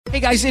Hey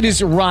guys, it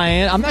is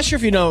Ryan. I'm not sure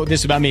if you know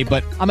this about me,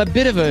 but I'm a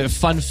bit of a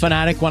fun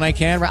fanatic when I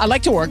can. I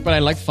like to work, but I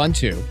like fun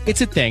too.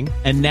 It's a thing.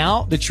 And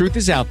now the truth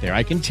is out there.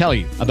 I can tell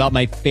you about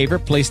my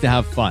favorite place to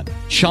have fun.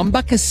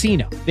 Chumba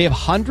Casino. They have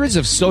hundreds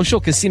of social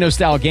casino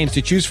style games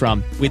to choose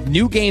from with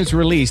new games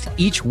released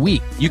each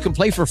week. You can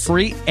play for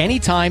free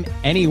anytime,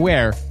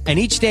 anywhere. And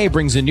each day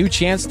brings a new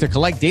chance to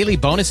collect daily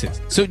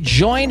bonuses. So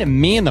join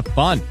me in the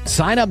fun.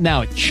 Sign up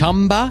now at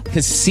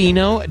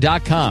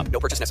ChumbaCasino.com. No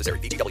purchase necessary.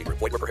 VGW.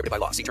 Void where prohibited by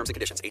law. See terms and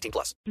conditions. 18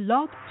 plus.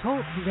 Blog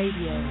Talk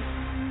Radio.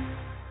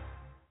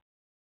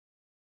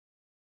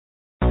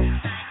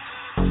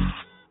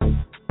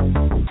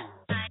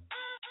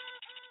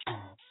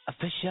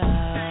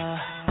 Official.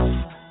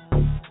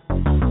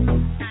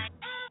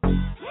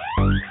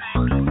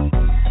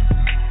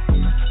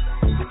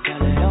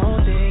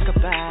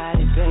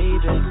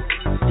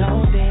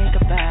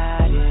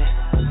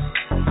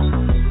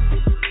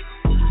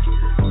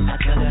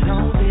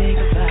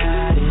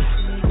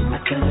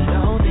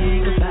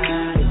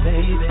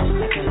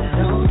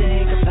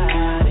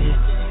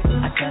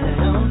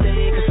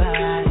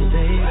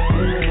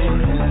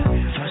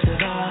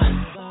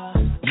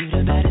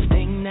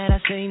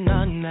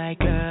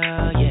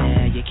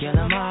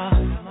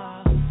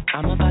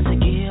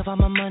 All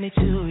my money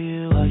to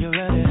you, are you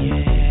ready?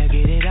 Yeah,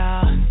 get it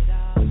out.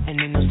 And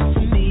ain't no sense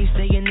in me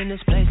staying in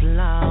this place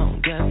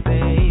alone. Yeah,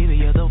 baby,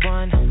 you're the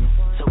one.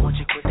 So won't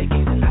you quit the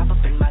games and hop up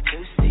in my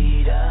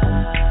two-seater?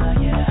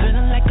 Yeah,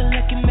 feeling like a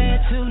lucky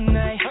man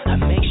tonight. I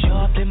make sure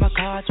I play my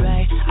cards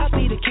right. I'll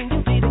be the king,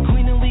 you'll be the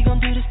queen, and we gon'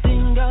 do this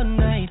thing all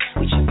night.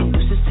 We chicken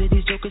deuces to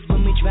these jokers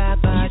when we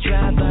drive by.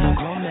 We're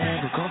grown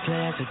man, we're gon'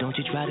 play, so don't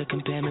you try to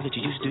compare me with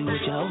you used to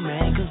with your old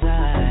man. Cause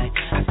I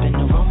spend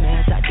no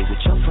romance, I do with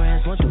your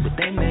friends, won't do with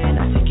they man.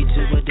 I take you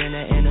to a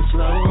dinner in a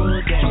slow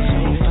day. So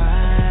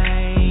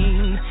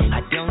fine,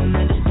 I don't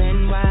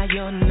understand why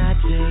you're not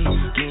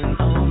taking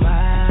all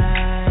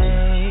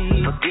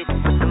mine. Forget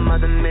what the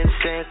mother men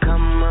said,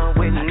 come on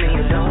with me.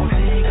 Don't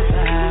think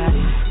about it.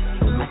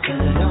 I tell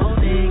her don't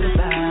think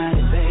about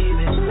it,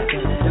 baby. I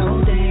tell her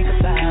don't think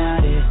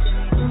about it.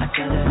 I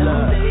tell her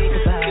don't think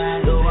about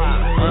it,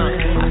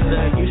 baby. I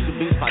said you should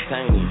be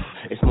spontaneous.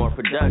 It's more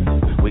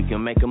productive. We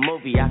can make a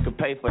movie, I could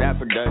pay for that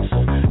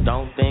production.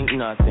 Don't think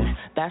nothing,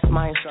 that's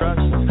my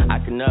instructions. I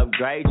can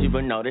upgrade you,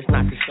 but no, that's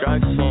not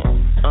construction.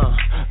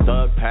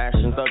 Thug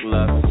passion, thug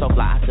love. So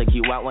fly, I take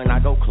you out when I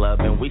go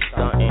clubbing. We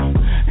stuntin'.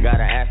 Got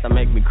an ass that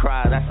make me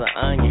cry, that's an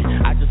onion.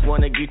 I just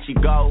wanna get you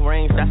gold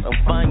rings, that's a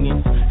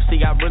funyun.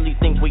 See, I really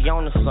think we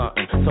on to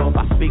something. So if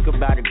I speak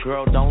about it,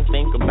 girl, don't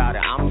think about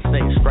it. I'ma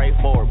say it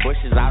straightforward.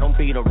 Bushes, I don't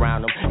beat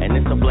around them. And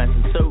it's a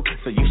blessing too,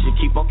 so you should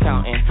keep on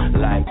counting.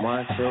 Like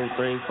 1, 2,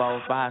 3,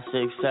 4, 5,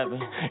 6, 7.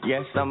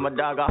 Yes, I'm a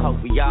dog, I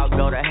hope we all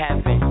go to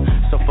heaven.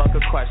 So fuck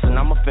a question,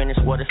 I'ma finish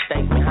with a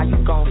statement. How you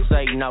gon'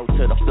 say no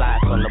to the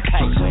flies on the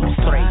pavement?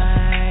 It's straight.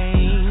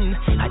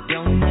 I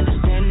don't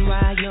understand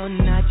why you're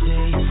not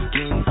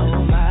taking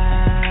all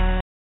mine.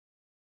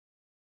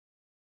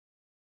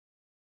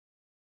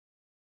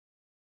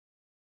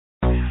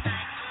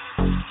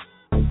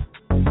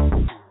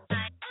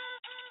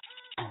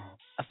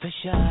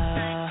 Official.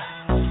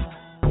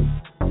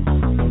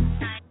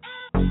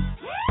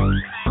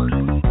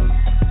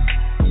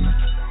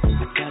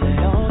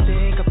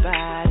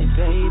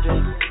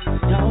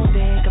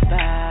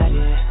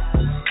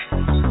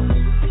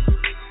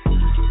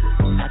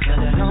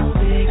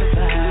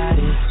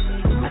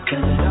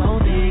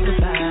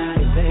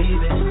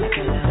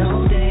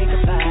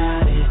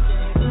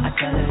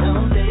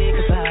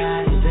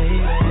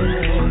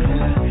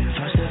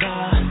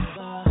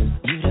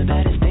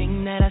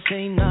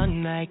 Say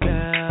nothing like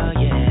girl,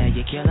 yeah.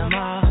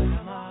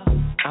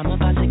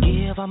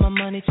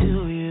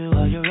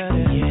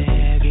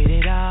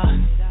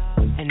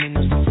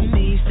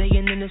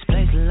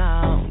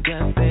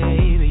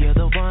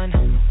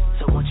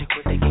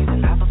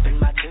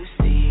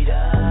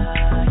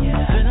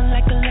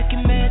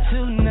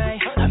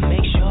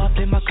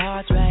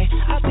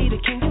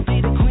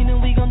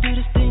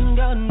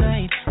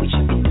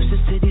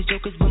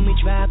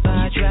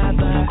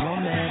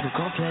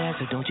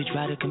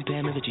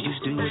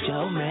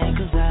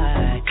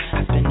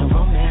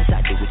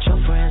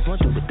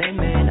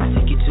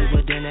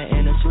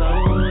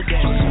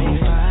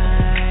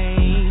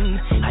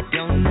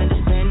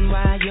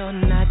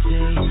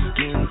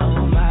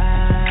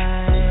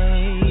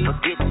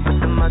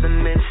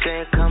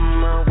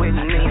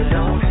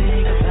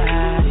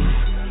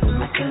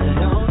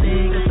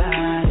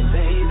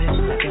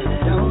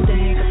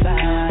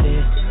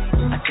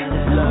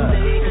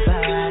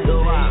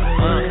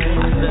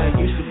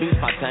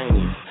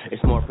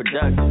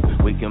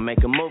 productive. We can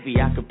make a movie,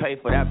 I could pay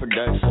for that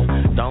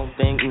production. Don't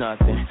think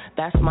nothing,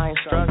 that's my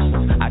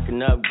instructions. I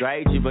can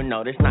upgrade you, but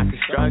no, this not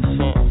construction.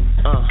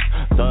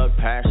 Thug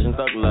passion,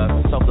 thug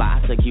love. So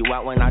fly, I take you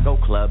out when I go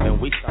clubbing.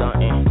 We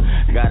stuntin'.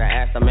 Got an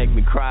ass that make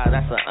me cry,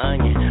 that's an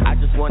onion. I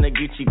just wanna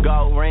get you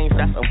gold rings,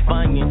 that's some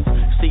funyuns.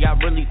 See, I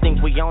really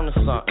think we on to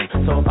something.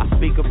 So if I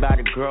speak about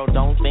it, girl,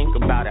 don't think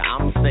about it.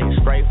 I'ma say it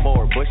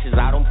straightforward. Bushes,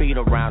 I don't beat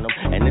around them.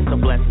 And it's a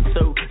blessing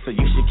too, so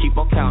you should keep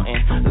on counting.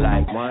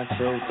 Like 1,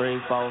 2, 3,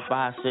 4,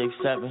 5, 6,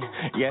 7.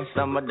 Yes,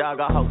 I'm a dog,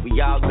 I hope we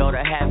all go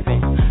to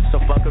heaven. So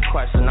fuck a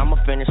question, I'ma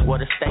finish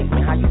with a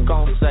statement. How you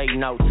gon' say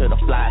no to the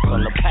flies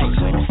on the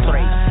pavement?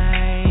 Straight.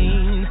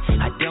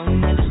 I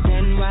don't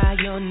understand why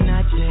you're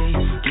not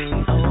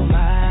taking all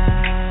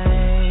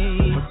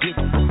mine. Forget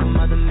what some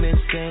other men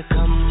said,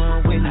 come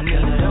on with me. I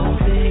tell her don't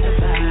think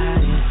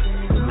about it.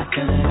 I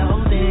tell her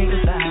don't think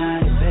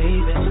about it,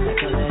 baby. I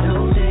tell her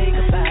don't think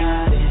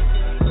about it.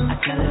 I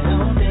tell her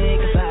don't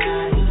think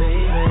about it,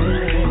 baby.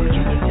 Can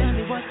you tell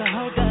me what's the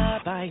hold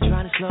up? I ain't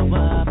trying to slow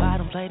up, I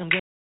don't play them games.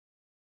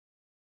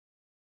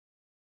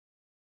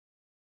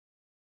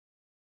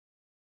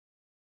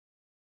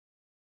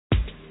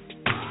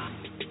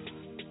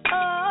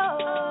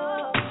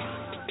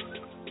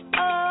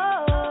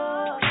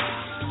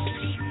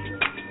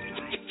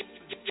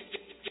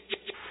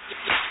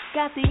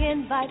 Got the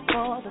invite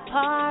for the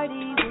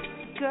party with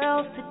the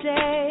girls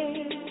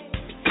today.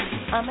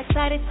 I'm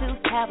excited to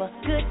have a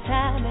good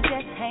time and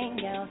just hang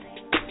out.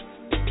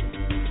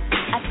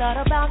 I thought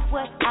about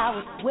what I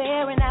was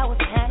wearing, I was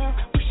kinda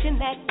wishing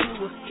that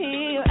you were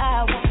here.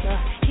 I wanna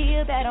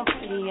hear that I'm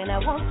pretty and I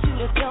want you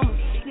to tell me,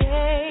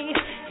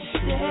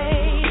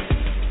 stay.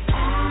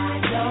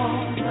 I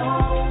don't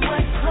know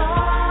what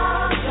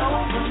comes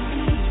over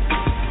me.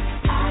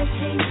 I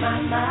change my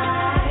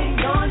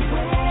mind on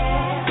where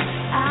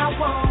I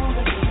wanna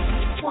be.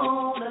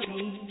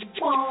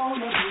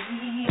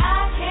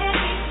 I can't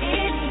be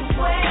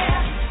anywhere.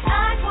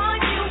 I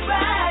want you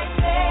right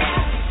there.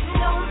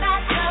 No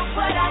matter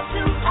what I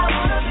do, I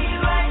wanna be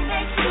right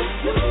next to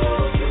you.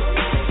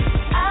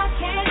 I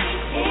can't be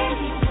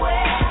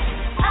anywhere.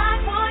 I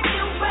want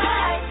you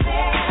right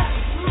there.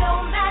 No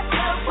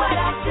matter what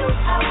I do,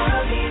 I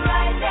wanna be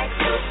right next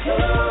to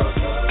you.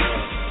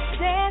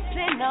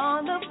 Dancing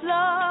on the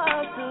floor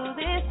to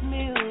this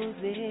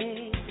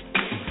music.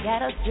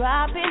 Got us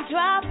dropping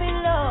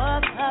low,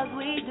 'cause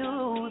we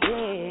do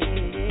this.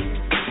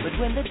 But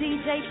when the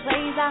DJ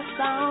plays our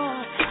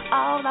song,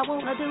 all I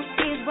wanna do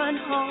is run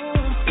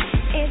home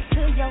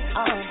into your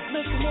arms,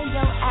 looking in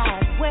your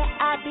eyes, where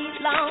I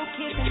belong,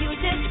 kissing you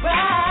just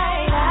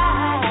right.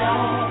 I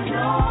don't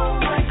know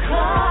what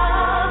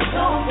comes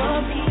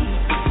over me.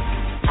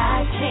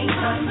 I change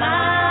my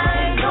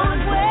mind on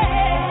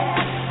where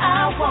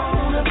I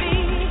wanna be.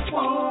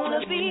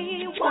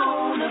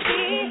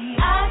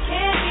 I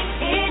can't be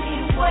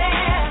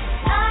anywhere.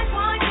 I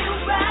want you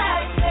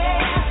right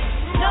there.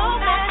 No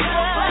matter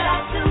what I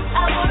do,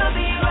 I wanna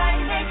be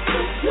right next to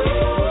you.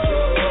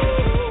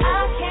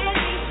 I can't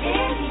be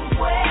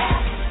anywhere.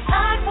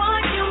 I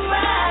want you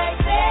right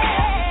there.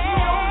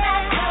 No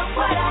matter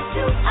what I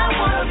do, I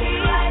wanna be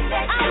right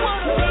next to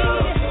you.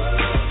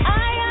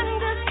 I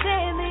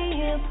understand the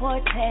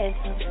importance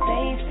of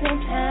space and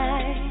time.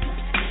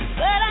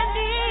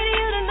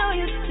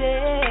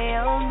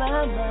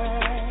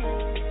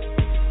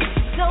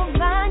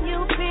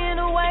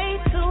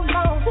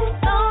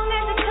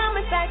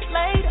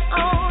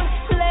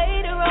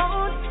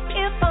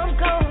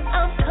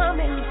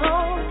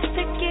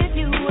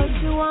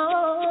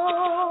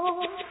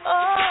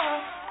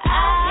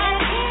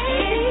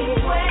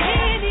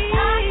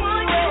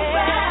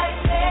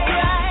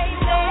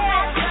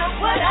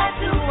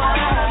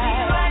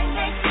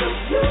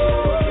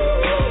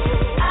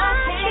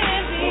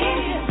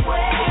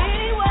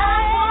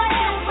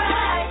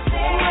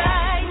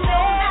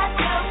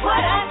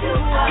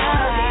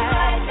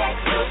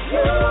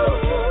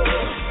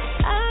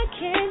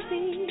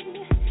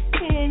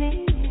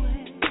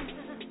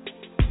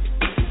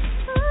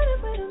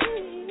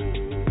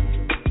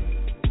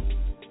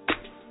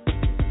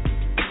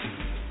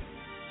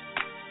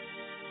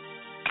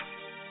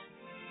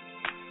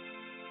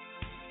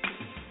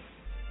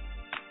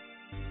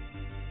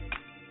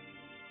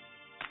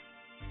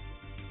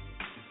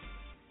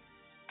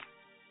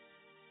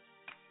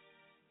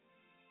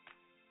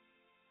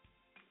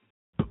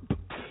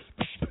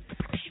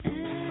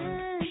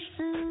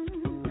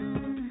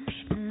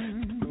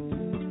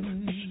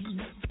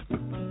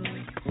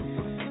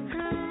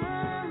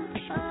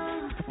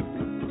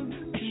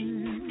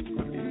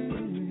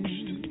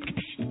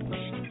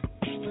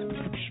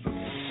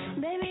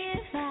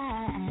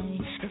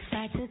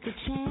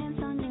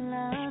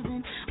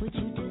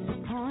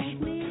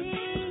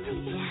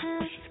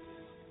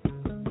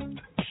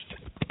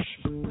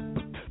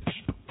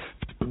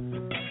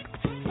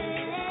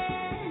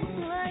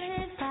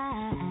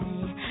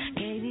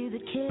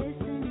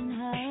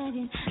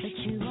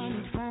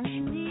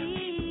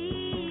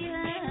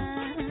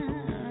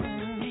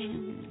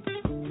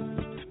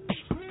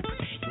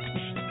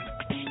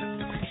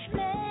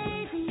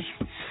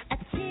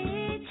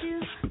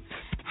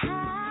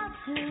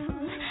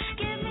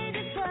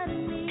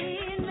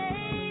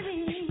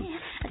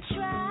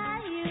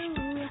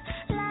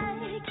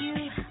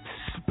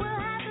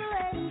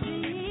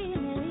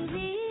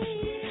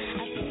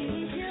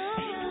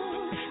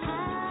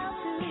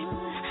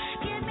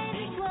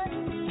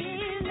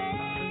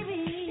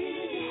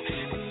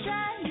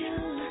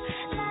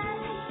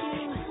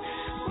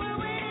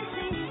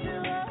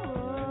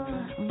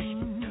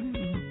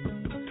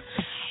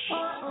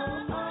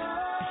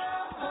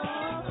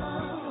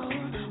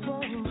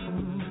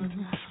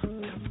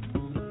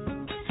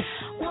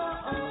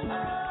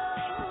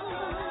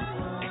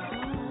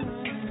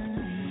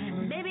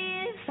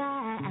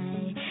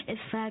 If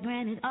I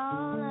granted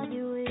all of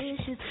your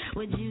wishes,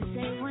 would you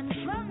say one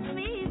from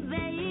me,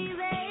 baby?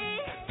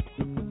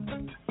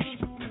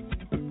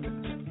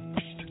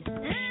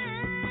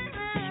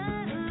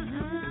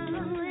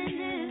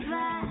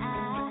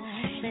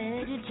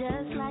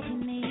 Just like you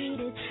need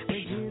it,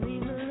 would you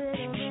leave a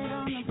little bit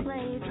on the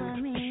plate for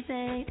me,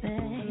 baby?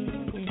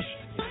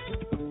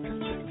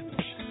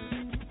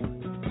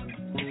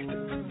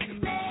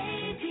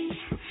 Baby,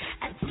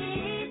 I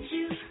teach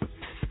you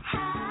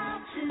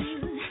how to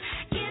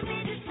give me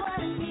just what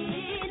I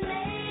need,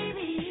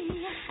 baby.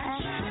 I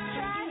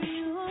try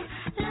you,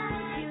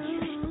 like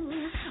you,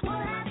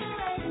 what I do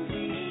and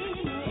see,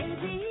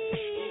 baby.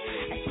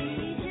 I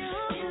teach you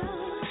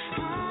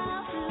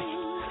how to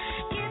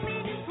give me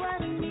just what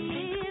I need.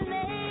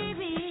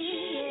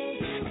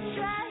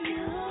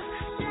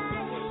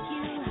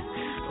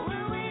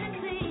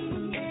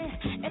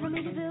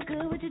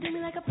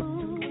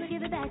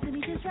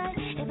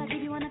 If I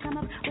give you one to come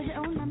up with your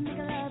own, make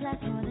a love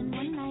last more than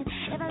one night.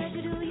 If I let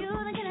you do you,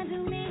 then can I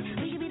do me?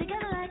 We can be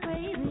together like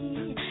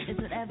crazy. It's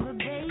whatever,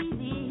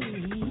 baby.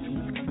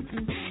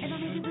 If I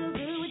make you feel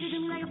good, would you do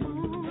me like a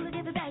fool?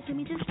 Give it back to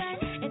me just right.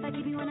 If I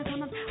give you one to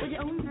come up with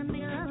your own,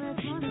 make a love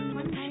last more than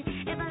one night.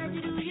 If I let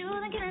you do you,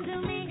 then can I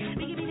do me?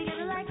 We can be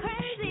together like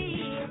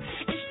crazy.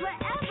 It's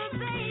whatever,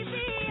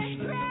 baby.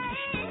 It's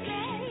crazy.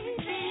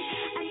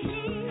 I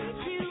need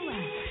you.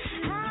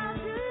 How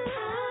to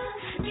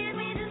give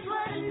me just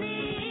what I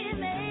need,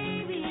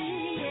 baby.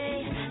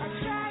 I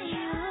try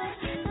you,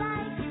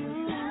 like you,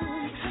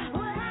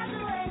 what I do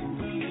and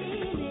see,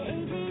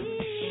 baby.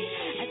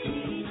 I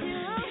teach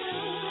you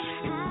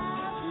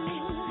how to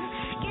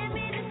give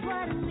me just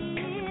what I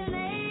need,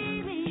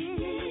 baby.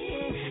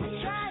 I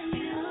try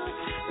you,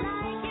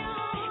 like you,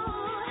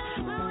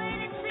 we're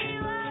waiting to see you.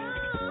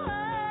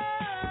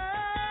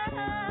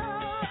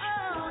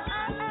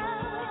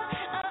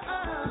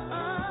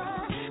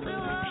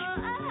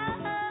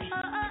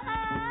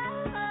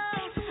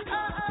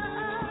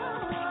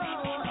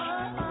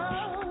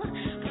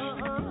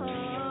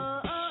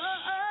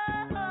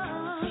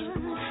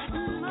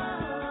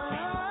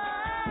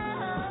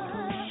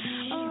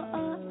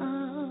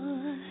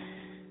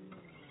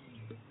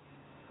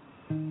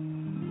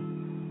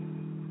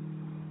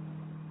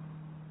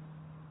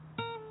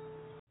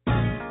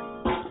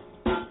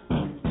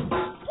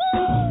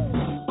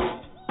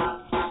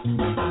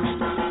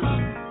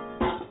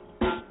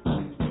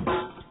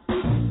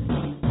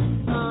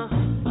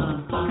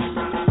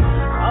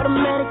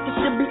 Automatic, it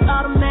should be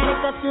automatic.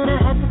 I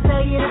shouldn't have to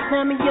tell you to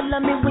tell me you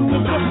love me when you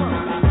get home.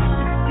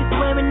 You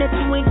swearing that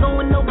you ain't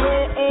going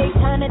nowhere. Every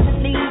time that you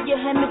leave, you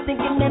have me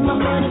thinking that my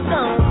man is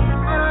gone.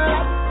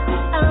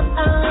 I don't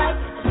like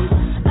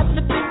I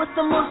should be with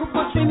someone who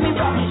gon' treat me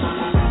right.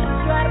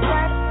 Try to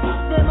fight,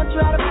 then I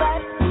try to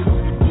fight.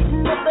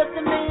 Keeping the best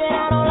in me and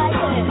I don't like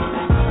that.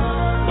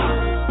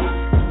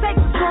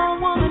 Take a strong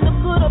woman to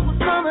put up with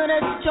some of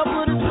that shit. Y'all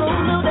put us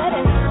through, know that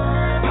it.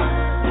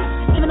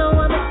 Even though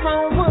I'm a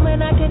strong woman,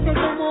 I can't take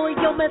no more of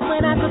your mess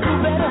when I could do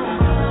better.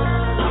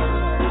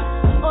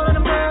 All of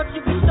them girls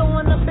you be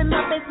throwing up in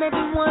my face, maybe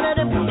one of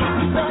them could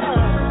be better.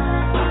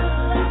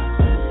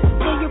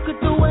 Yeah, you could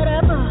do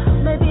whatever,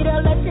 maybe they'll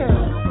let you.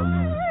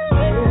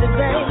 Baby,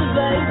 baby,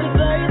 baby,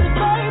 baby,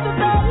 baby,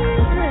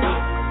 baby.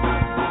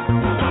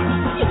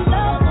 You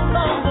no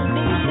longer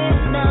need it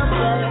now,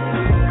 baby.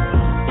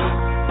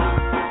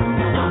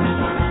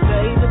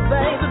 Baby,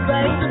 baby,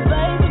 baby,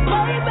 baby,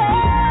 baby.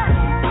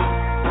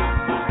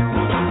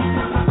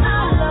 I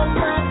love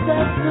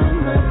myself too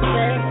much,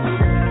 baby,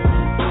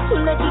 to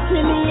let you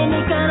treat me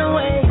any kind of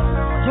way.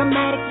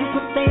 Dramatic, you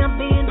could say I'm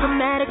being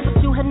dramatic,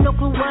 but you had no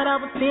clue what I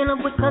was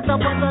dealing with, cause I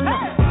was alone.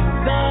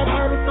 Bad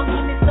habits, don't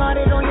get me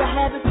started on your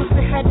habits, cause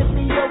it had to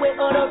be your way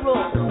or the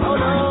rule. Oh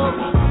no,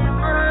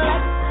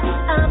 I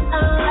don't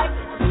like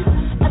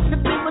I should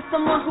be with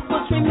someone who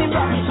will treat me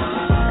right.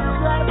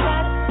 Try to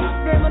fight,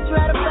 then I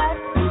try to fight.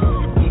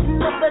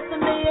 Keeping the best of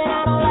me and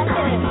I don't like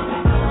that.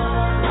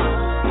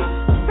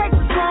 Take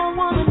a strong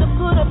woman to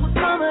put up with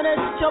some of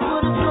that shit. Y'all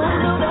put us through,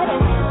 know that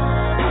it.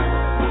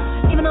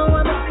 Even though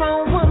I'm a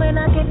strong woman,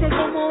 I can't take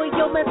no more of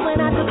your mess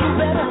when I could do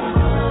better.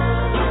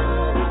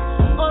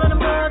 All of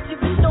them girls you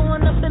be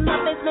throwing up in my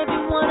face, maybe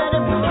one of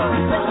them could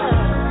be better.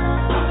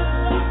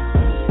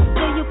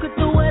 Yeah, you could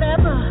do it.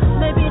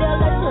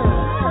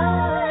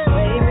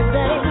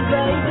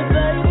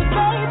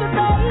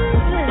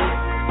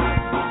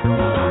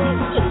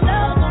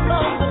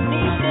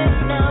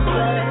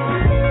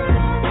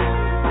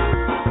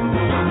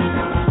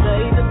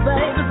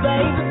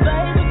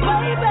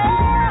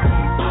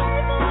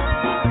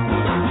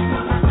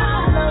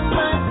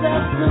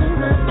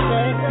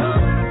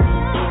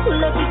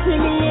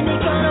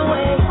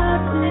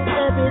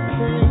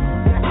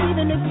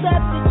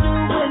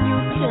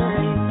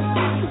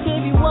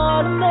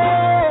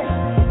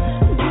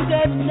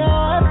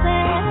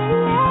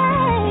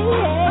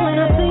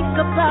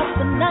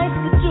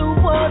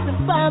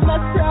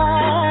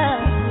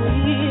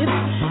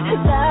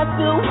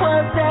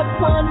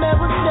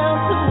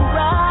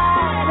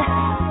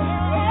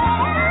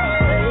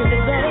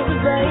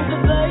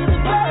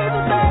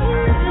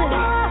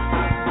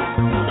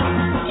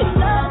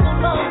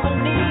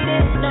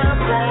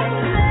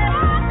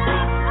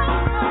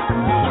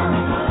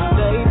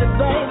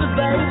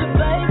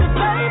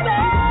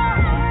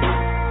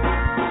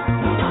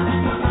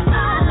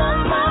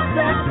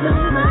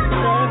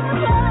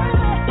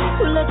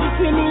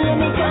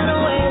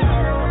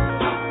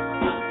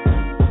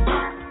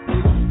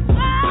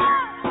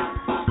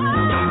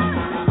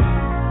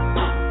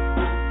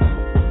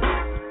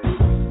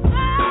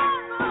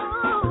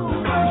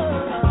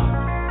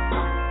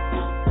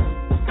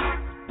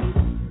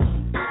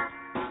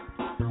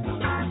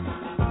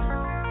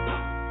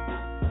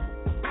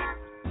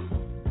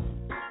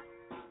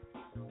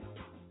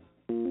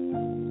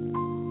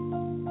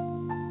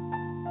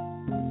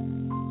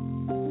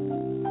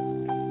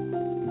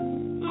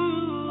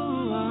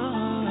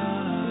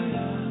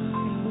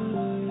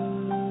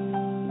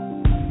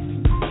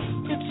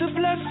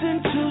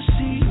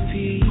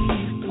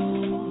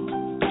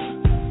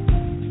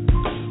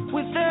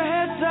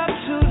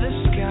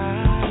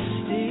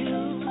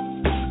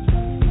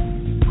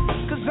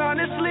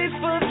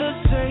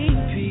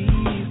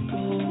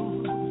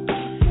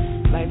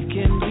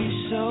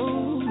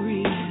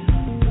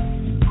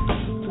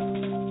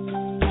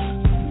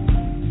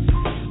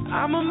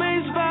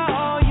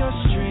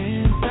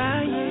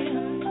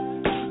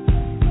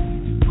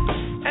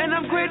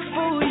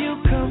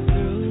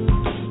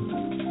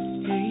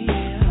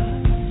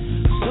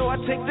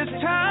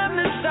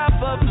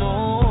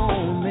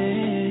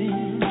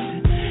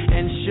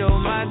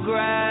 my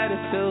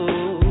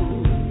gratitude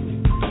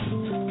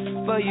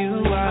for you.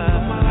 I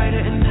put my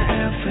lighter in the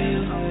air for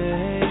you.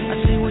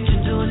 I see what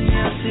you're doing,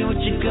 yeah, I see what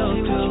you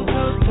go through.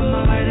 Put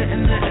my lighter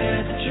in the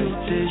air, the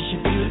truth is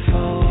you're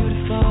beautiful,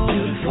 beautiful,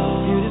 beautiful,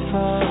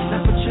 beautiful.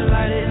 Now put your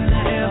lighter in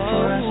the air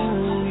for us.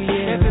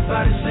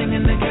 Everybody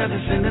singing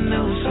together, sing a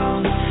new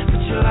song.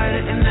 Put your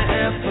lighter in the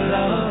air for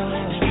love.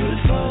 It's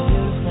beautiful,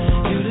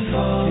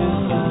 beautiful,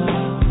 beautiful.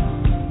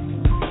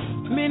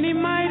 Many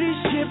mighty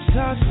ships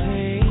are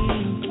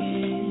sinking.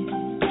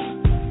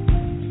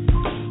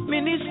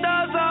 Many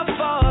stars are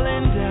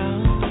falling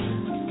down.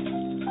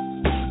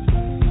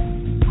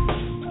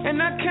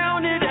 And I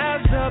count it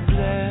as a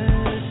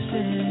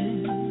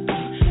blessing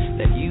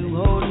that you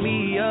hold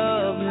me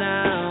up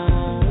now.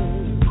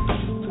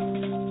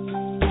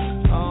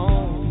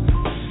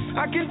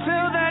 I can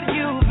tell that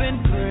you've been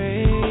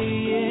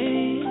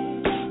praying.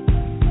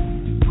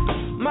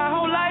 My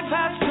whole life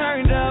has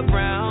turned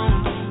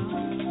around.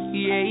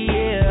 Yeah,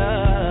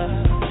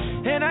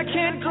 yeah. And I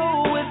can't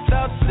go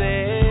without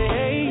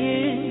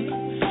saying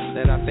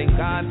that I thank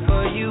God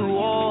for you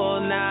all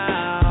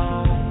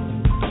now.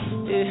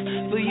 Yeah,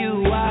 for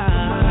you, I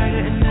put my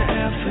lighter in the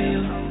air for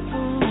you.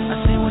 I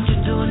see what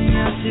you're doing,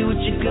 yeah, I see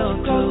what you go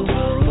through.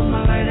 Put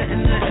my lighter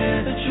in the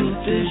air, the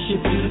truth is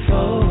you're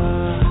beautiful.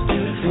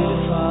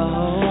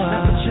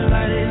 Now put your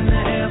light in the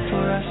air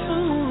for us.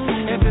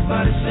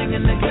 Everybody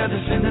singing together,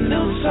 sing a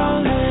new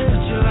song.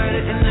 Put your light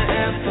in the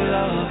air for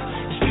love.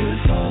 It's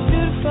beautiful,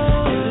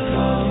 beautiful,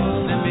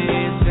 beautiful. Let me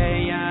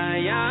say yeah,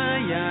 yeah,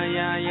 yeah,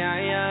 yeah,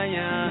 yeah, yeah,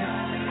 yeah.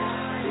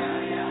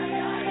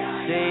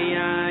 Say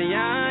yeah,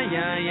 yeah,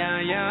 yeah, yeah,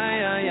 yeah,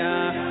 yeah,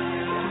 yeah.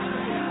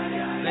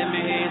 Let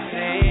me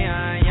say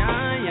yeah,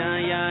 yeah, yeah,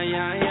 yeah,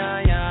 yeah, yeah,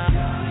 yeah.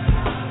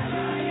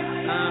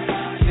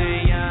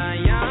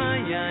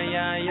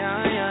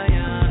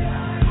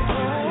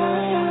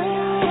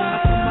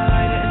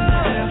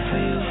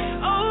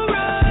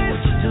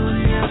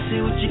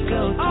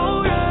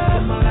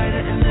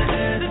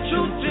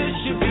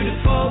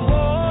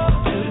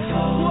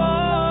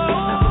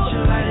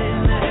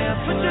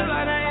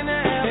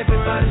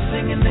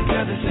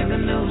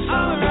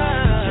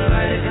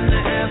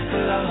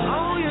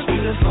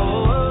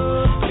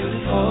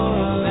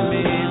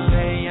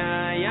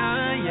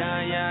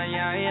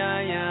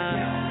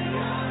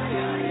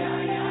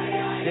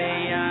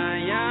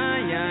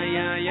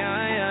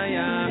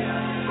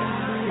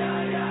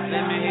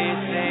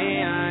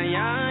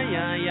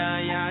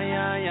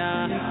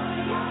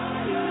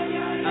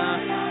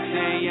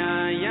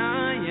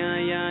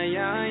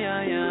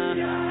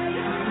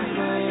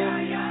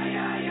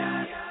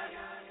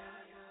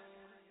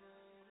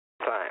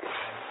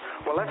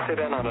 Sit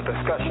in on a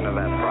discussion of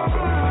that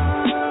problem.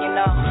 You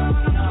know,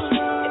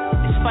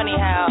 it's funny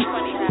how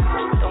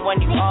the one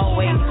you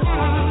always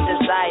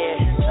desire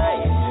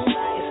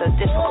is a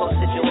difficult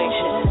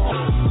situation.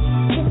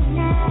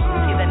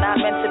 It's either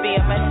not meant to be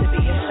or meant to be.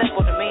 It's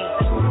simple to me.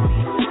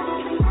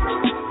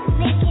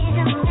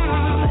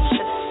 Let's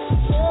just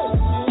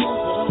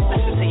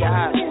listen to your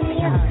heart.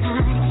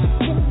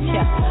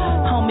 Yeah,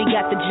 homie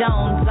got the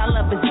Jones. I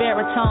love his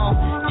baritone.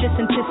 Just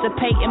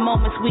anticipating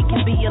moments we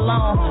can be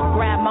alone.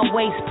 Grab my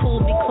waist, pull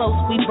me close,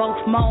 we both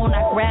moan.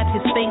 I grab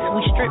his face,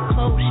 we strip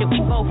clothes, shit,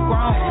 we both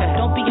grown.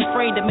 Don't be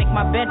afraid to make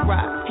my bed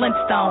rock,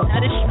 Flintstone.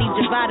 Now this needs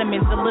your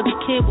vitamins, a little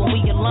kid when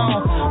we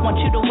alone. Want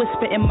you to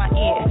whisper in my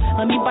ear,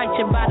 let me bite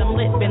your bottom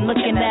lip, been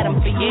looking at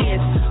him for years.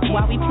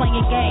 While we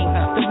playing game,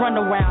 the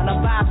runaround, our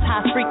vibes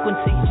high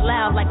frequency,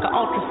 loud like an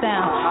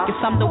ultrasound.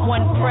 Guess I'm the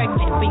one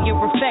pregnant for your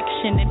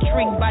affection,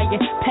 intrigued by your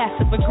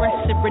passive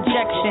aggressive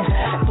rejection.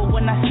 But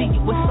when I see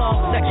you, it's all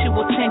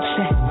sexual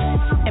tension.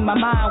 In my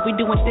mind, we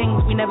doing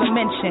things we never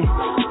mentioned.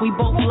 We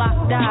both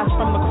locked eyes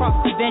from across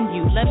the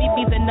venue. Let me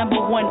be the number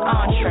one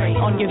entree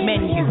on your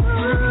menu.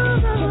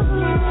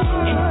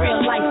 In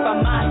real life,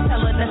 our minds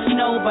telling us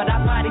no, but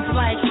our bodies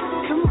like,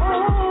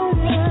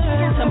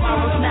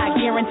 tomorrow's not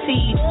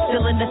guaranteed.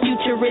 Still in the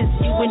future is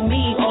you and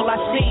me, all I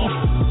see.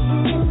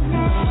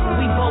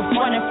 We both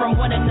running from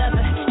one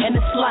another, and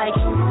it's like,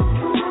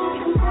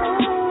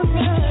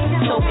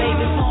 so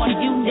baby, it's on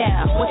you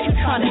now. What you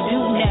trying to do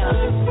now?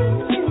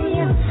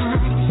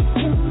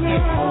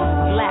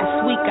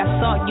 Last week I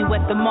saw you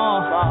at the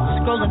mall,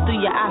 scrolling through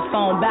your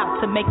iPhone,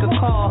 about to make a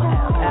call.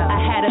 I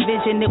had a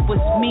vision, it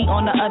was me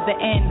on the other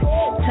end,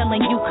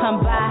 telling you come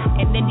by,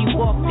 and then you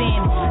walked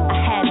in. I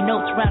had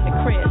notes round the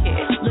crib,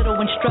 little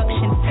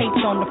instructions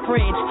taped on the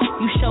fridge.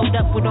 You showed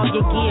up with all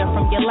your gear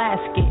from your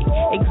last gig,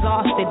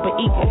 exhausted but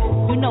eager.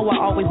 You know I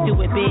always do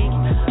it big.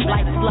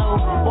 Lights low,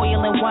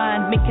 oil and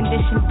wine,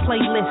 mid-condition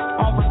playlist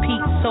on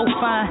repeat, so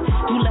fine.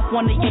 You left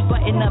one of your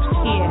button-ups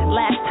here.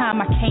 Last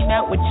time I came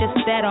out with just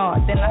that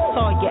on, then I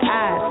saw your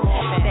eyes.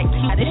 That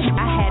cute shit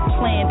I had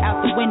planned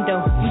out the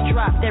window. You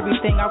dropped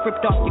everything, I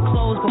ripped off your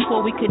clothes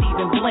before we could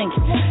even blink.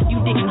 You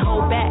didn't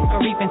hold back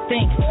or even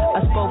think.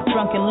 Us both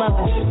drunken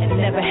lovers and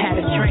never had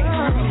a drink.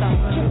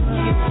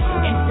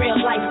 In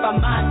real life, our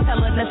minds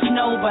telling us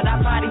no, but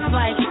our bodies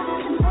like,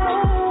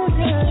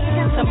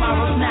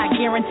 tomorrow's not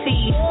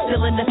guaranteed.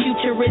 Still in the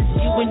future is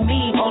you and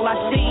me, all I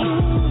see.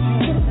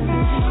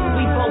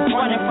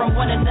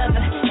 one another,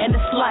 and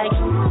it's like,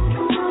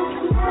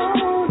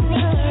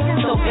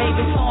 so baby,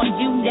 it's on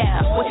you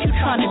now. What you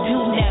trying to do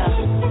now?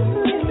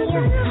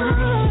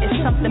 It's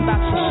something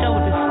about your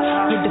shoulders,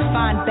 your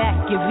defined back,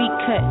 your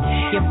V-cut,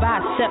 your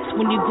biceps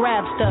when you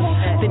grab stuff,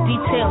 the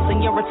details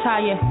in your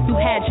attire. You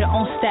had your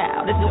own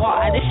style. This is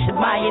why I just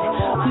admired.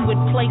 We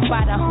would play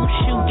fight on whose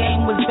shoe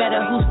game was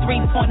better, whose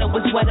three-pointer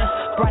was wetter.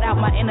 Brought out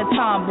my inner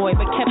tomboy,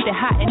 but kept it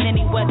hot in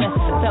any weather.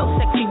 Felt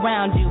sexy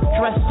round you,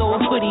 dressed or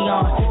a hoodie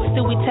on.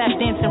 Still we tap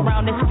dancing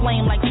around this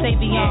flame like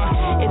Savion.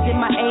 Is it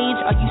my age?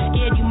 Are you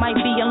scared you might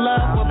be in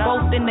love? We're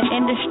both in the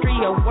industry,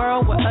 a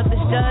world where others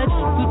judge.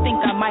 You think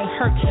I might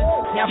hurt you?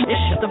 Now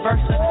it's just the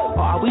versa.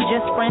 Or are we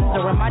just friends,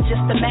 or am I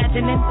just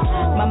imagining?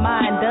 My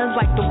mind does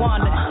like to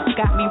wander.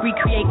 Got me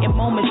recreating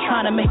moments,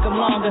 trying to make them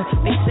longer.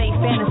 They say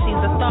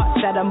fantasies are thoughts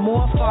that are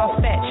more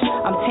far-fetched.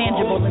 I'm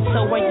tangible and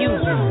so are you.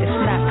 It's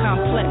not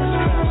complex.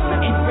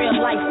 In real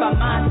life, our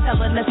minds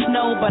telling us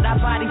no, but our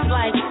bodies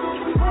like,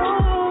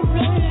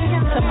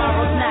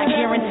 tomorrow's not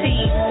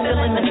guaranteed. Still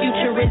in the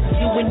future, it's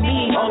you and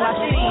me, all I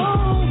see.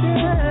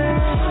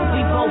 We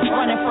both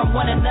running from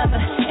one another,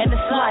 and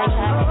it's like,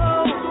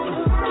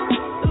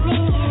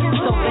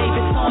 so baby,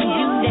 it's on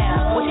you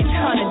now. What you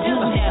trying to do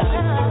now?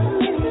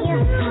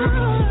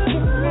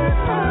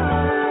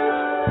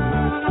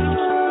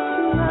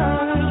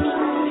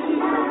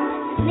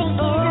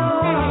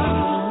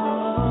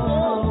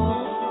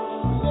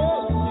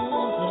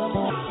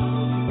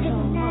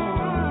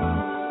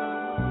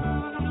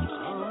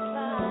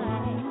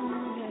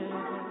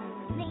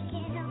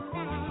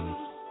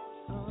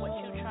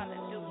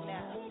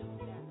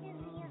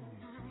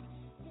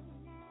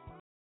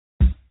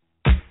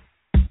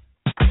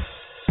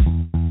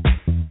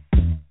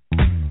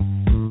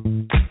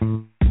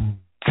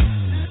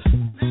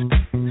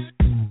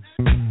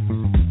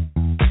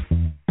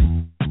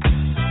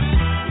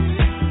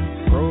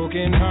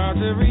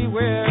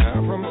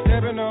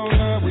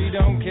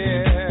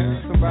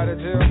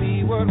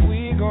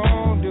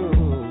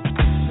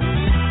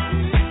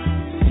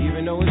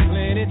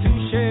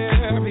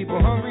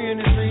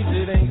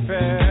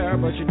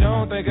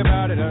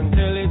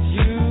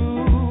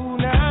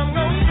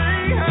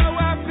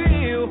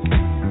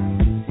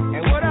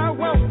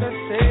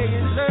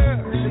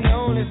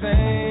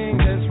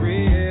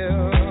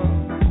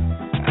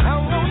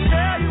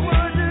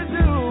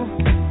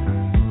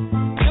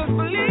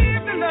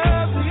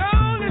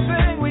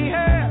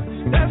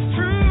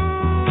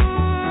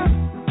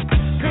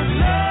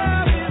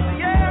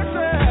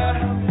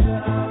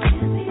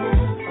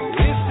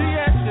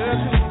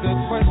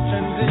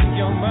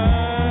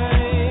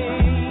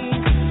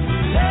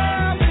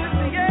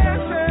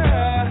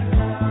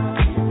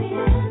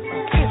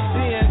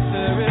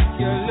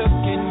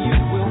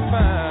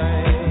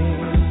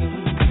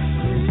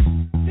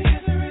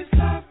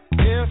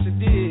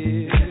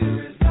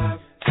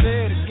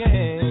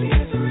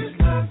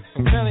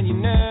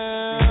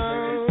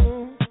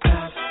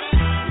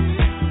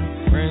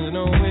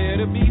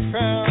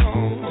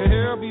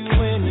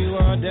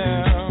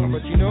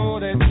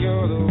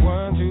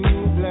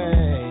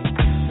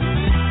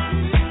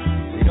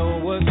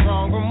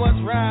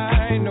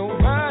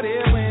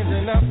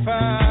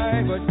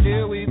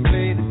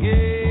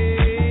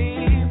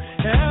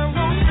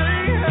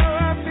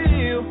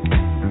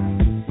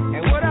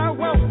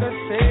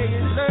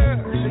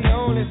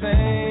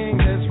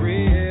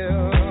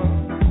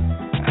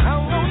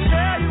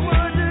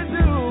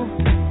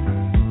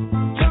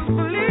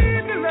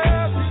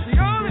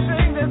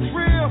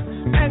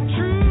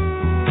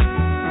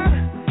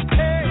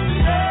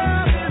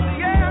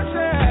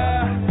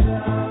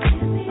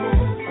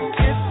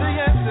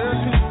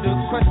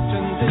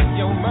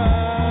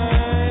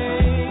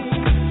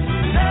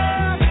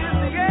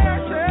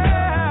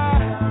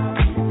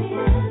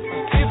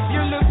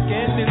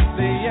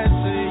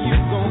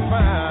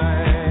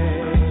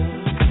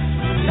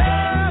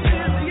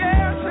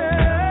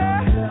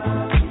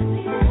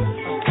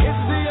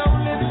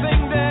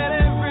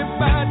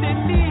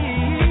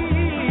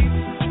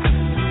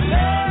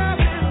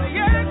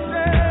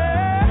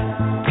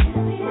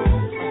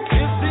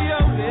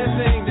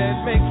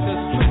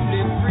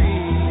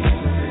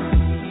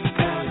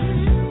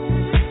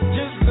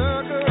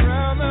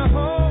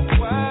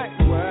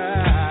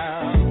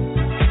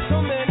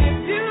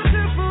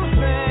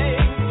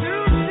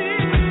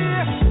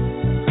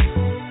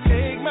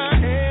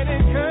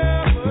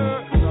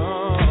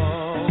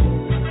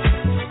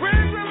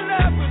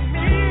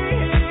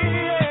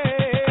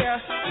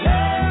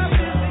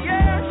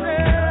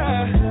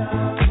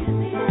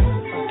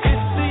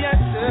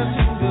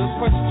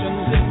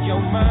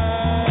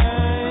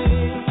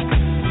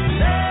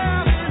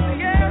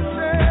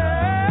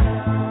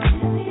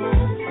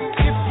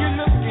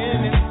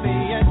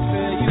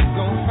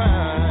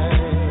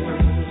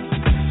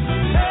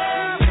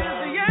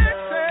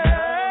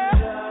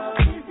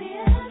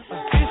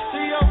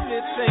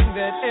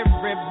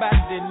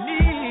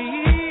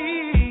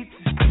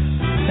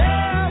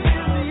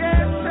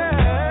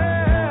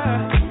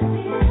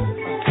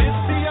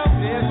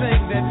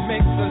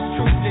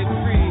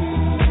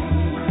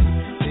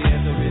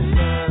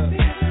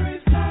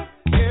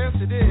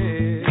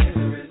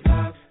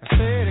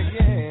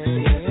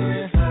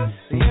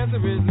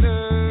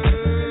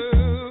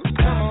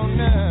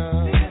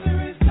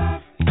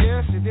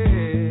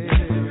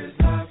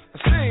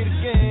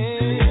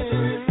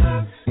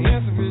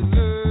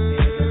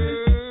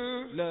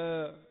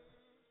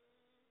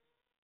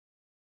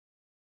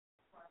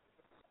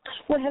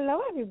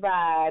 Hello,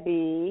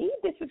 everybody.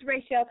 This is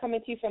Rachel coming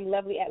to you from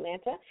lovely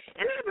Atlanta,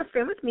 and I have a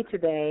friend with me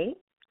today,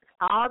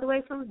 all the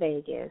way from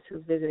Vegas,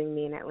 who's visiting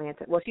me in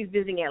Atlanta. Well, she's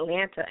visiting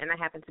Atlanta, and I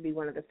happen to be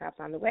one of the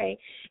stops on the way,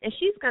 and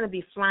she's going to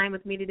be flying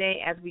with me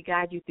today as we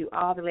guide you through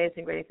all the latest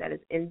and greatest that is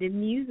in the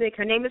music.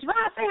 Her name is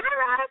Rob. Say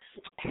hi, Rob.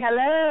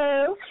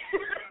 Hello.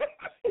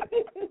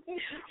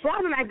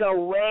 Rob and I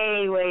go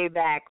way, way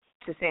back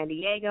to San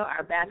Diego,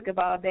 our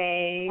basketball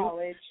days.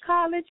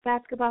 College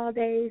basketball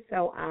days.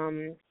 So,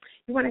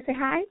 you want to say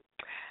hi?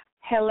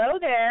 Hello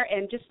there,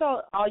 and just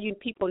so all you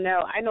people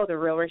know, I know the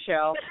real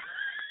Rochelle.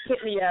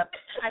 Hit me up.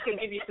 I can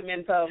give you some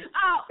info.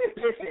 Oh,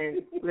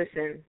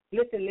 listen,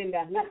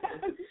 Linda.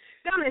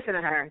 Don't listen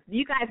to her.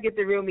 You guys get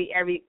the real me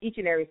each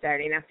and every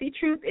Saturday. Now, see,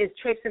 Truth is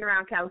traipsing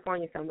around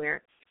California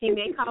somewhere. He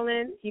may call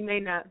in, he may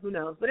not, who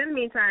knows. But in the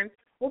meantime,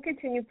 we'll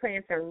continue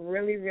playing some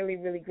really, really,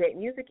 really great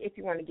music. If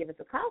you want to give us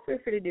a call, feel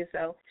free to do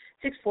so.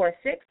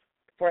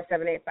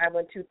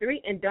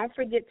 646-478-5123. And don't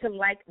forget to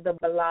like the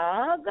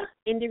blog,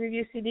 Indie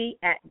Review CD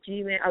at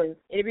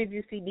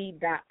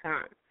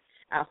IndieReviewCD.com.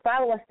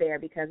 Follow us there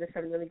because there's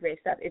some really great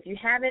stuff. If you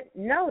haven't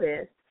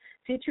noticed,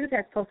 See Truth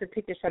has posted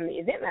pictures from the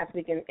event last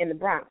week in the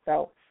Bronx.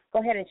 So go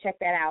ahead and check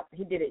that out.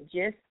 He did it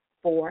just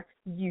for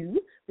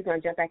you. We're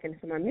going to jump back into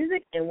some more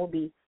music, and we'll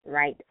be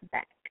right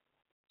back.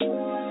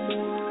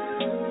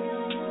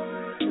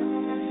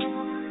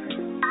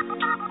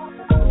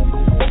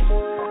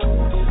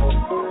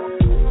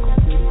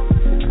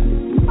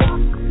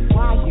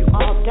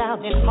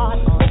 Down and hard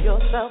on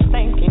yourself,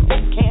 thinking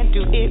you can't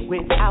do it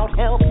without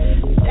help.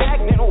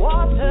 Stagnant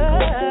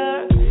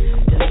water,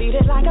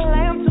 defeated like a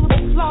lamb to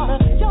the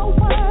slaughter. Your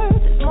worth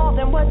is more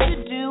than what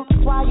you do.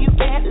 Why you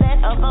can't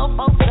let other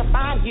folks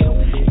define you?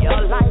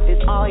 Your life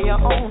is all your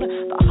own.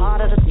 The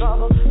harder the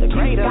struggle, the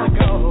greater the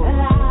goal.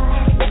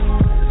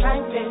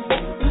 Like this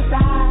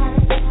inside,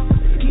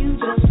 you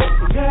just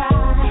open your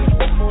eyes.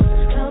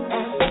 Come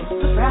and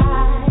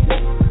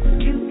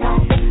surprise. You got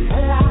a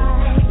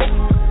life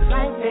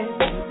like this.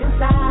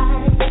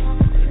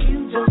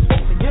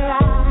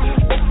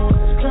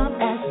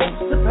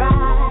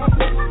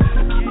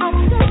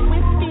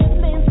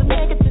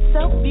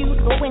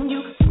 When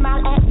you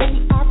smile at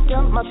me after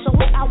my show,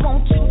 I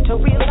want you to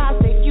realize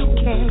that you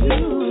can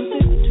lose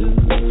it too.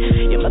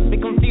 You must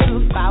be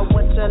confused by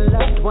what your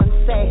loved ones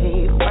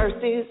say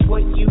versus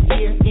what you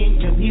hear in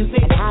your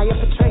music. And how you're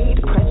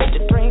portrayed, pressure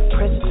to drink,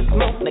 pressure to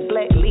smoke,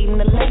 neglect, leading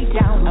to lay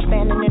down,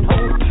 abandoning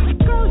hope.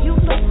 Girl, you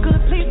look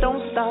good, please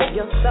don't stop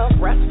yourself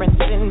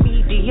referencing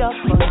media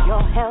for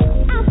your health.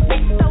 I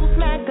see those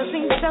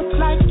magazines just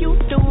like you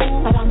do,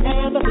 but I'll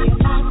never be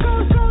like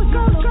girl, you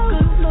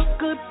look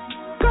good.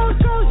 Girl,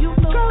 you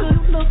look good. Girl,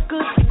 you look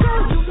good.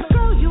 Girl, you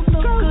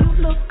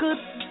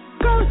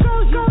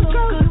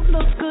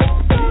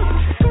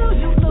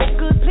look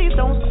good. Please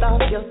don't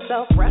stop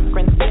yourself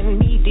referencing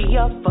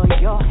media for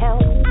your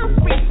health. I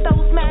read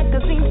those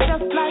magazines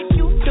just like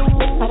you do,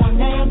 but I'll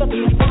never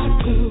be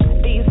like you.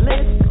 These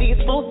lists, these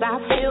fools I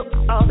feel,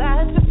 all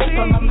that to see.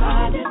 But my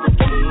mind is the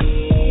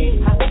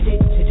key. I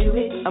did to do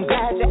it. I'm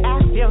glad you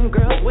asked, young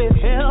girl, with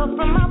help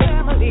from my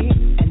family,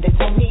 and they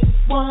told me,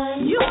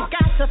 one, you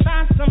got to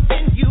find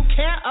something you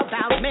care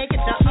about, make it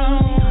your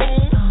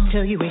own,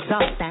 till you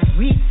exhaust that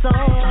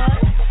resource.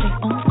 Stay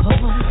on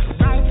course,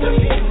 write the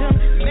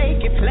vision,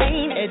 make it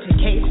plain,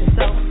 educate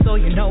yourself so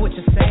you know what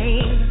you're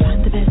saying.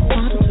 Find the best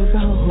model to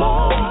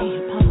roll.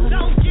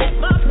 Don't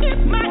give up, it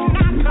might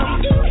not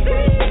come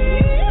easy.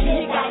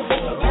 You gotta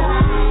keep your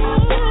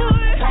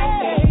life, like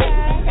this,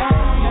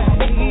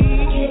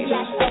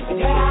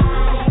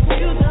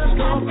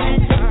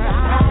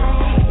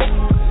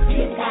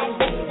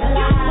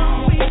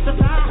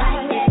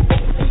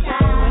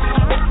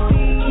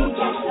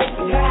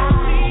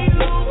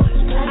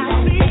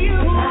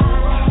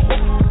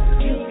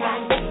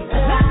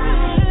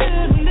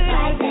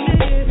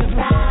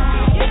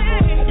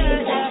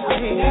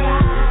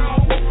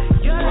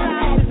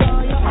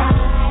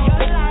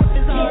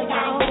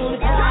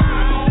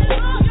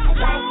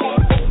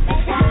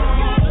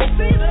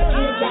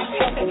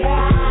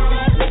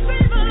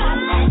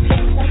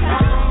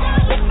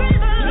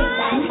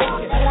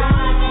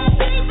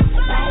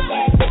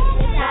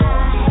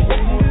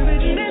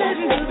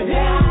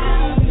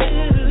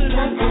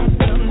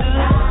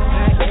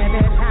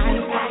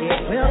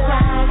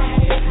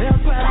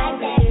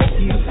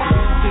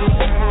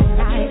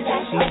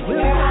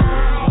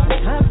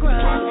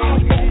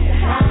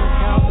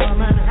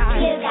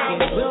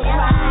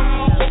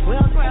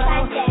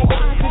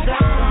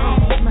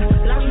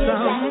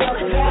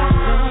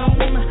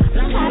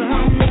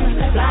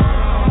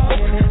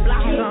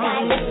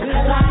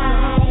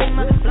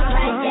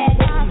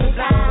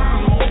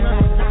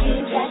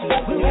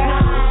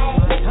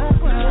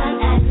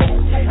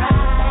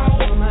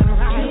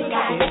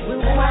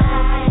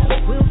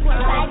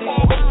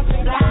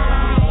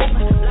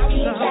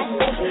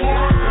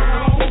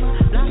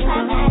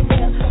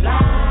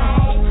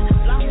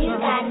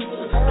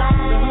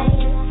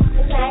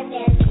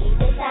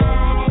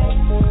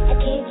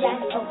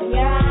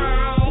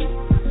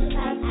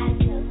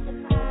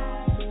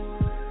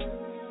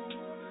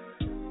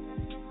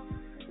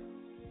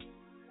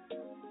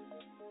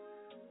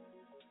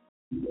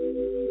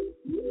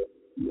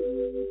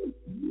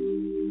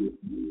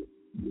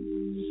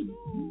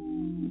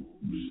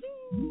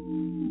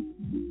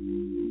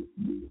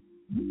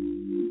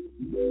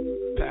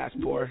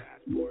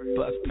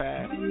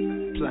 pass,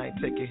 plane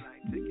ticket,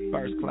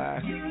 first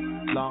class,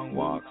 long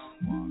walks,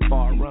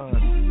 far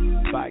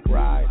runs, bike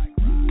rides,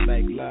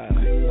 make love,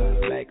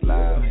 make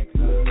love,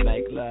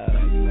 make love,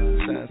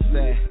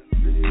 sunset,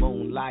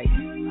 moonlight,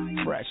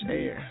 fresh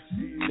air,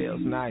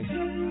 feels nice.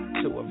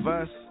 Two of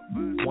us,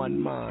 one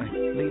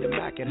mind, leave the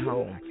Mac at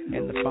home,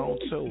 and the phone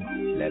too.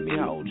 Let me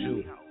hold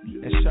you,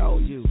 and show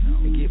you,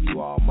 and give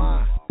you all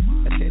mine.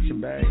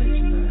 Attention, babe.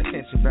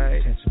 Attention,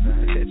 babe.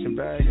 Attention,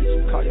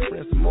 babe. Call your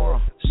friends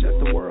tomorrow. Shut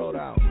the world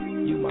out.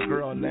 You my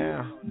girl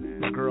now.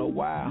 My girl,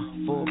 wow.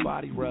 Full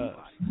body rubs.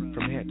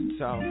 From head to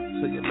toe.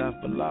 To your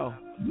left below.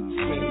 Skin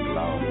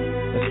glow.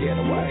 Let's get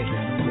away.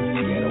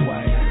 Get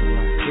away.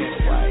 Get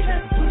away.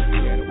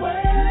 Get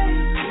away.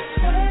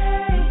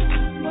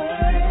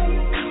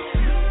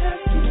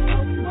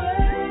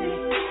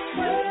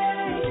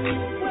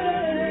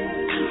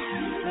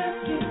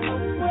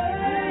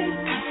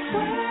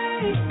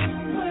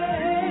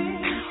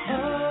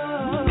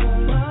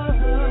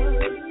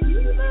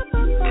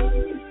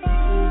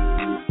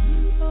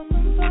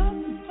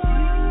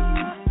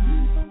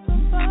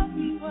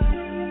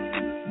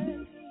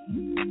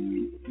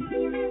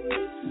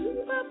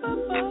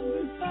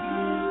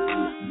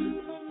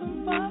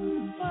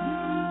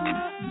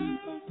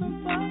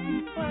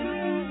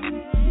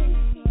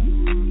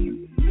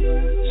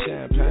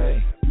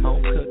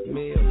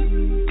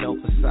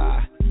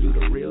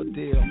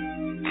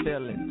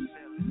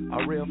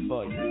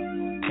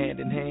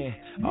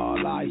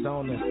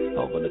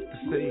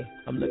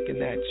 I'm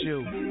looking at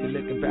you, you're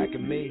looking back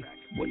at me.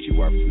 What you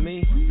worth for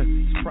me?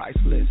 It's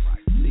priceless.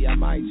 See, I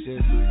might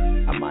just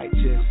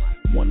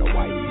wanna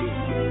wipe you.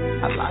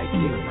 I like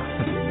you.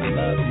 I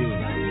love you.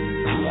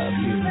 I love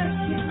you.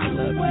 I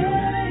love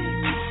you.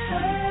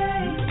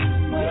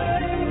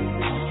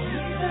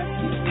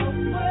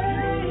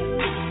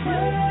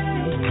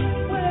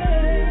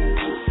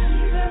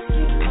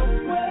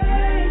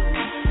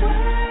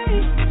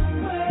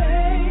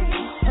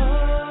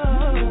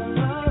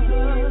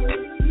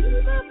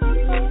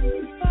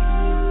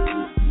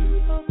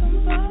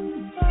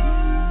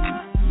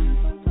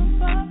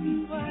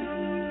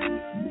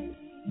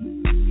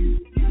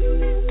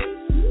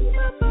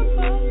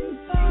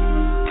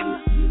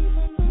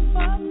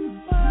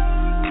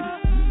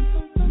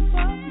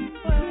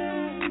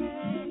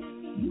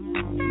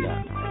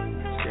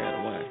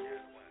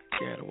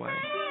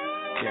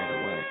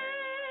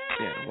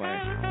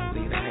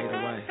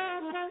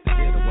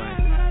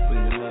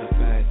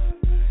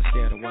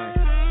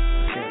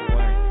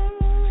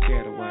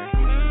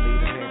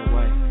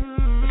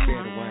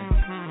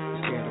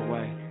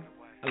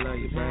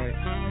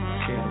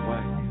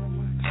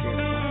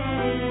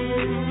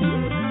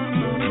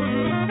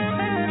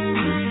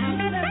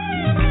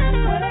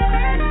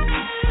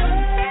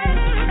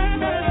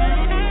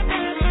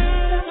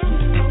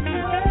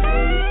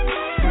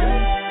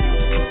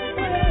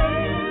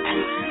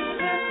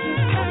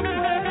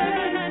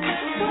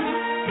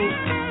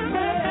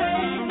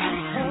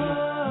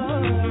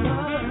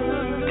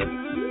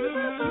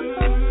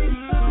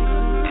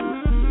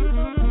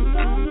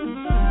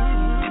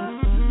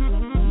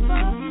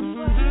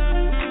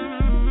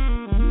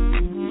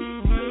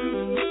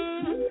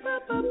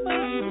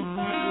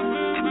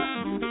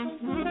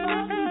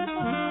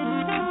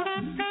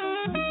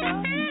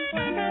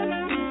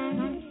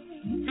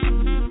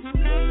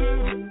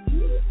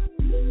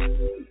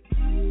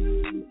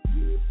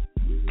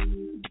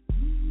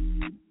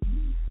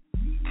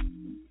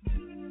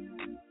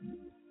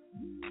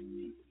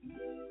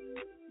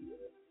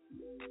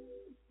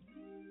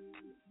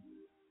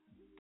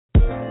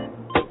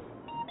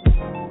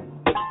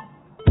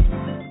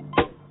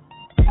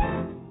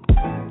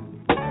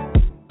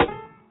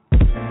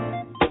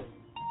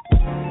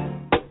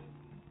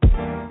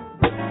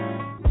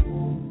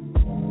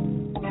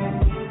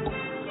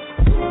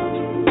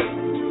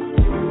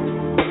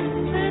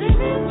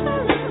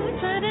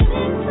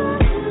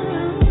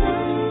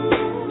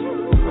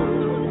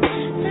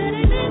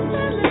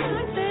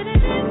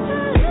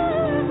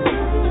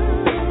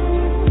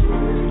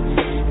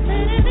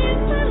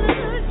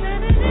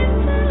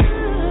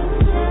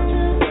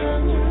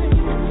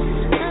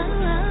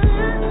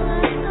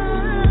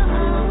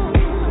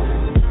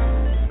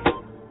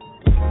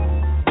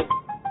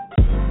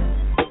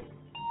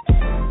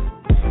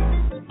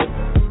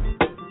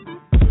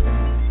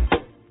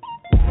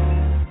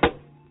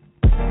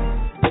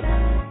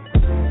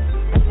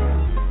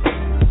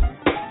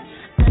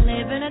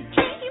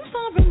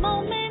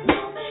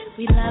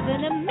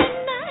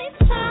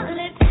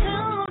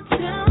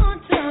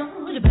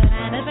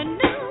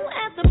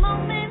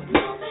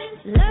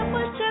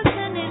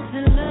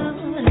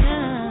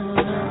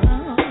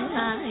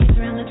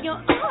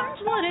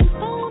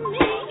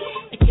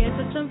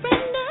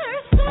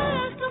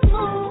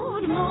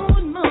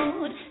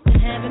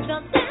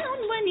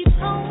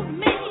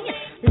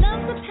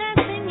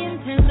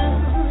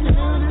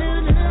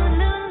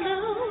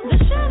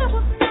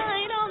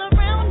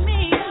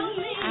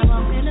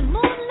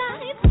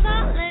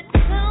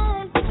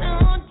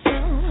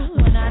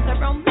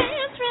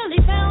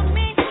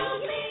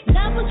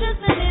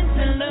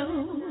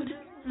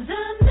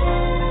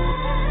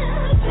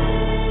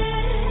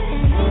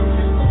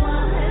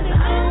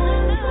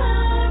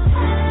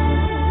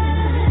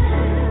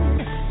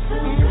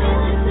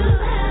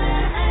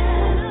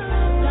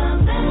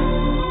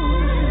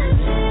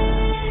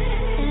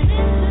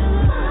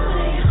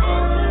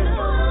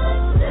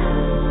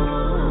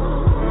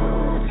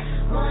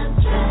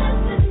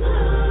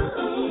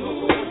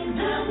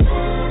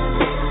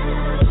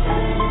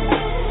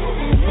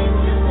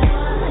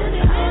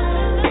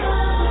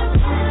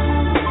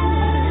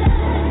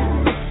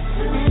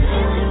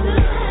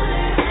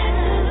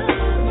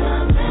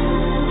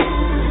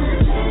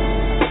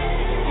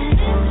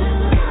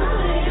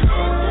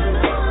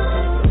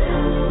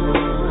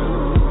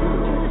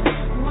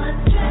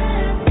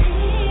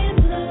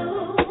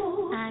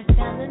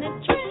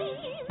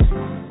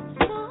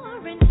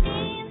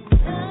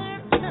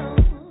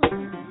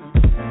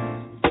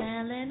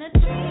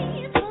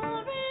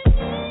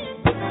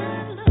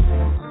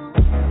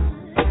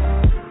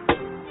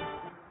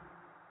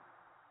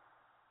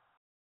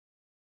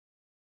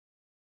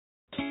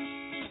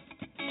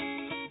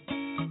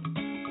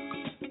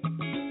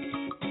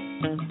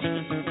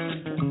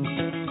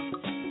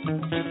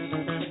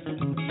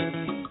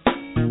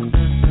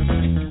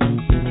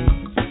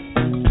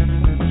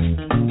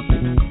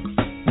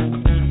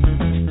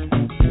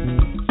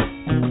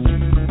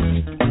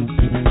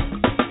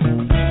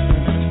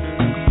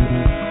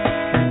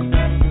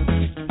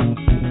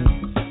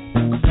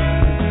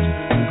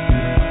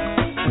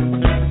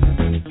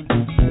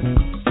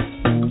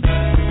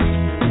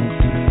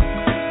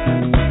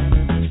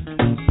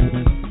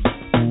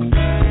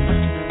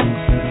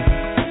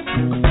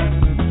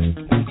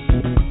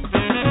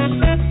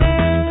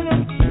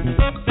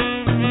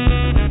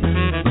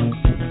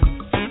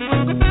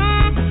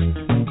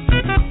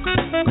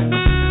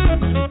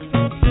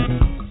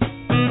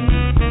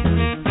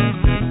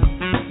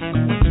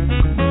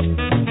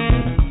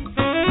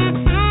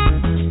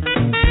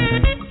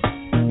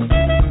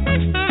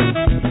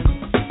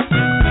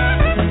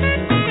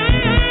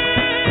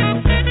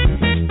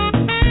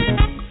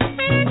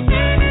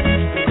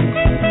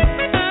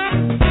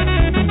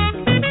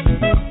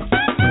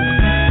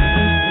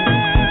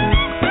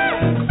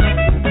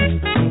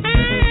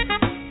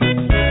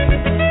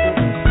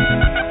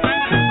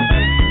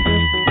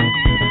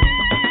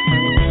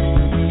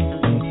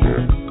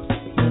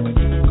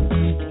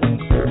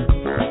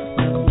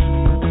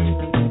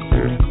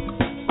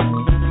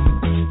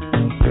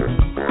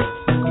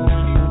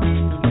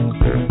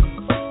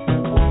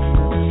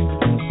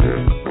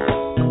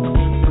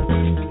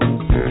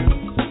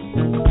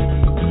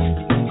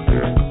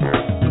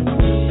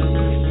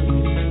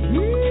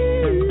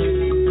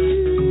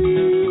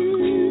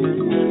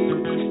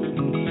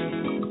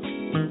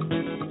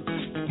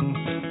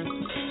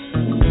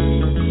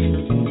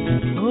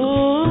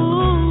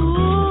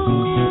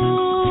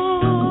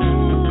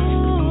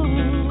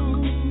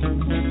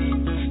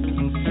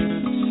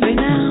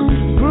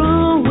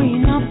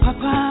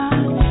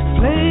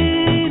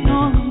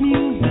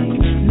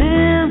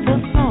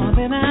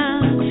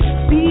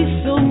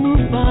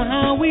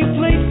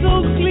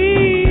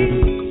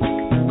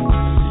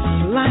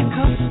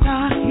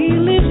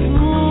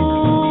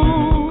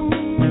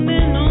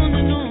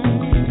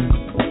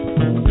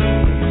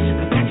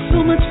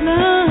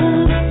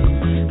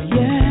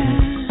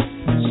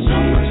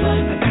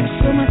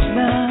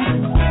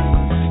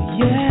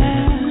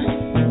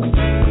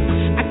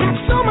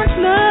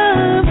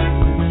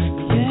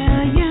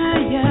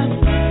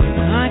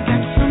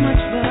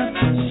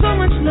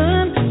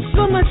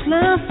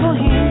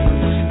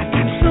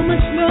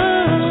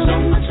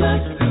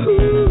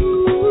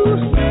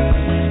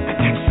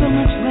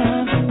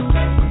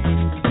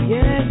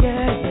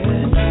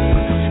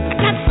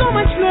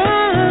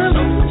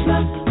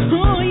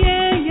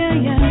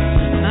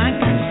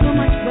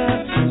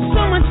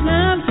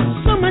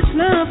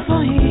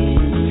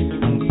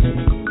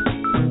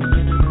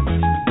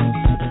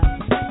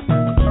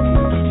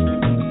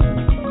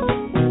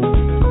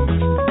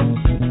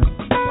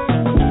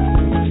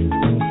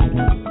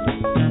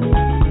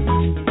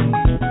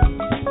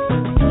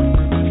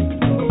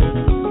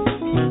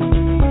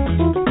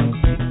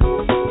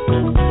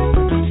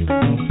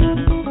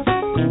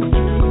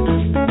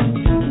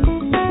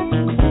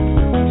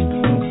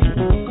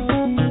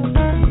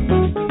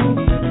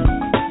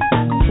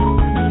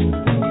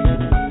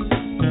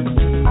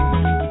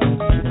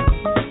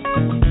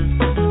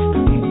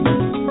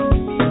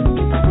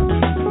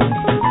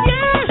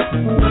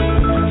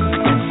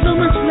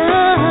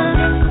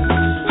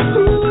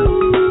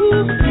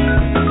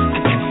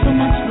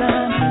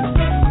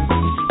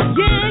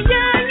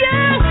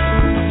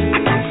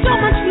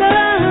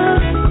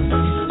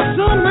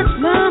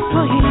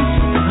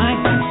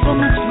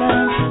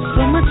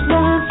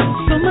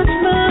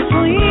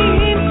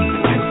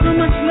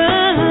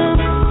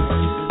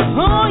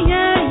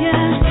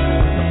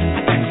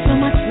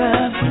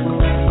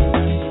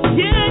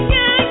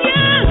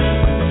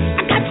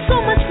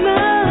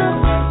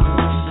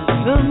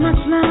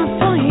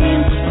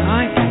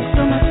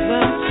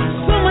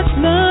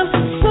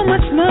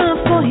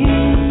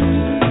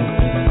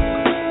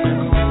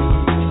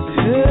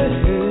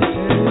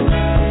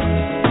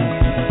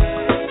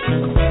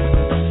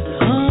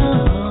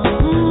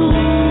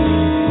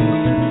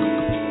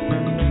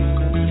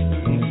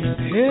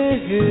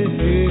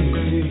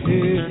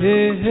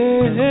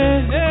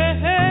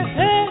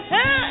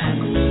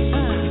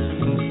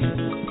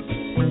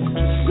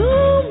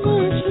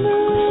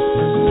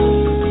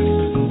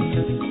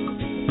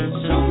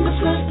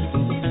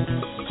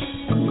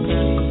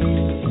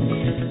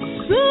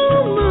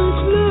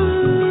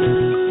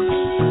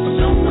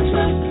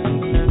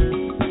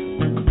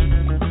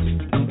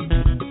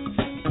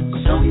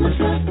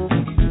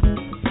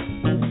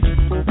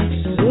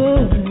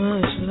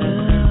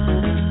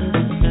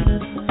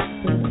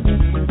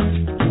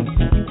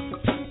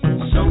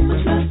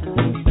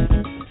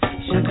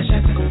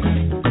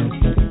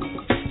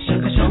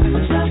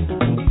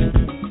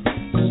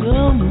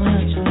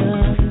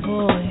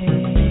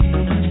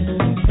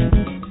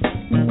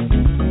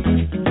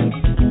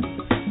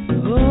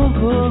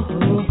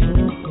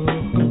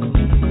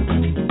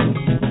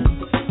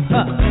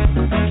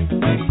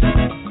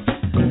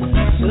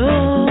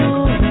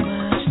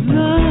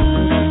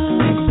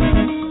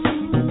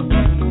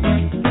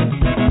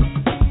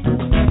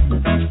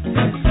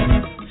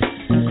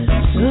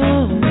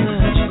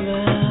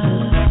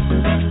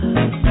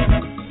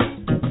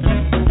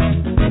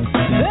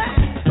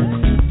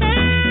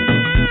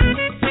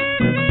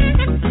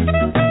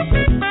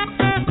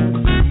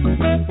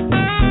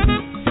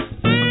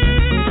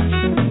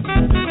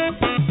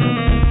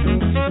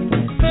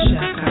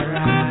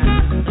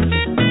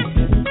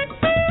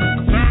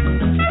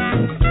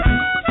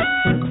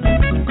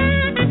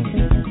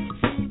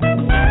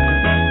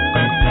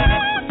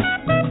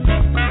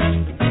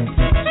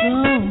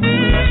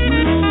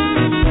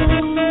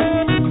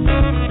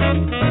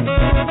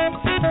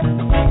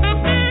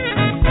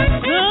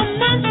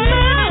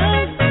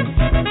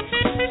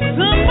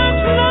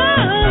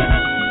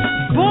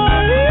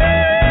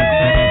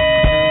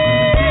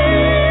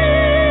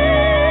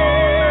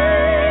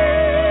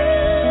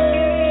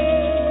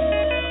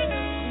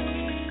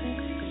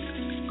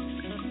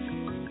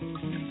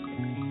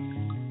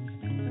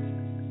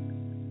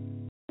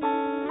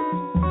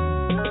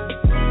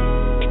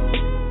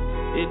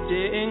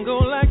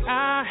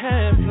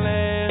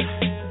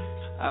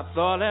 I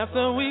thought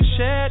after we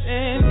shared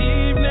an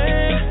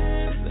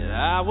evening that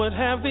I would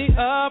have the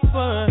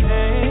upper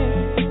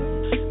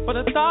hand, but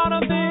the thought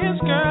of this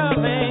girl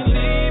ain't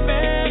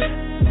leaving.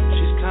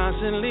 She's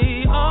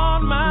constantly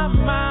on my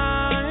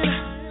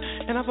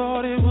mind, and I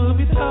thought it would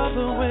be the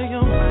other way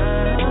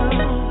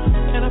around.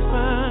 And I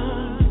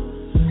found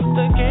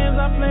the games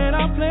I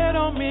played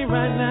on me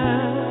right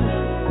now.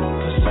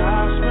 'Cause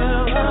I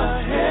smell her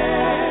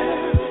hair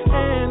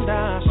and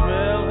I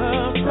smell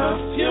her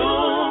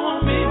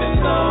perfume, even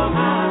though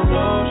I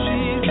know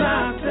she's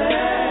not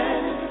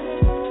there.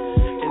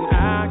 And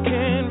I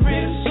can't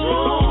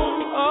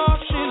resume. Oh,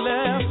 she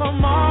left a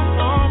mark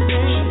on me.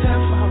 She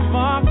left a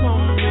mark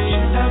on me.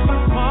 She left a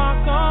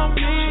mark on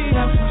me. She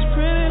left this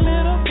pretty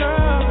little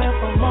girl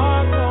left a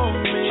mark on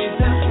me. She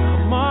left a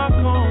mark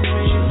on me.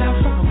 She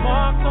left a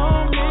mark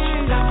on me. She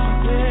left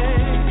a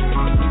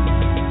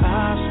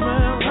I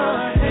smell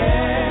her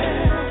hair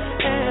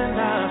and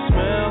I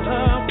smell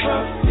her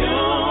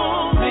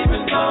perfume,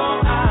 even though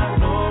I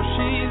know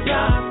she's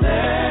not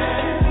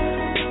there.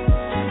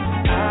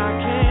 I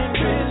can't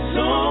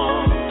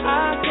resume.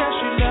 I guess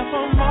she left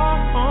a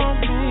mark on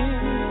me,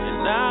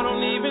 and I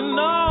don't even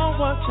know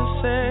what to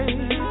say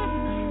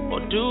or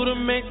do to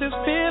make this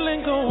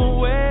feeling go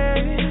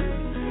away.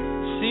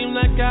 Seems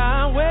like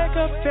I wake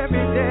up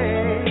every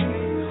day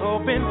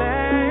hoping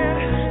that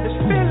this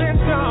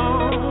feeling's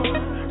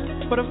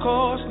gone, but of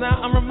course now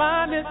I'm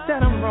reminded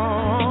that I'm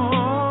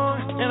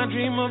wrong, and I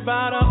dream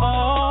about her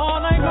all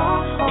night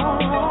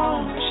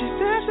long. She's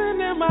dancing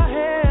in my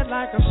head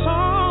like a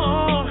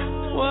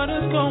song. What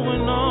is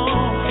going on?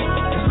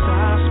 'Cause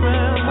I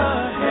smell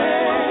her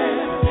hair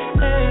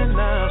and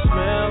I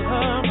smell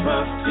her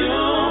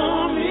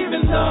perfume,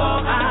 even though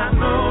I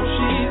know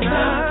she's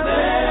not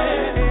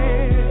there,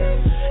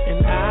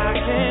 and I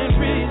can't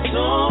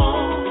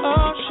resume.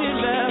 Oh, she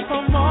left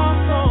a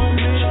mark on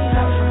me. She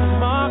left a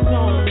mark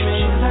on me.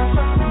 She left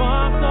a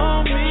mark on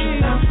me. She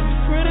left a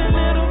pretty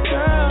little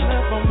girl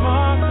left a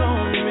mark on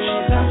me. She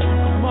left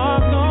a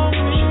mark on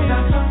me. She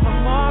left a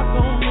mark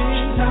on me.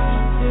 She left,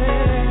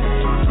 yeah.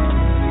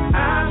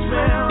 I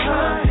smell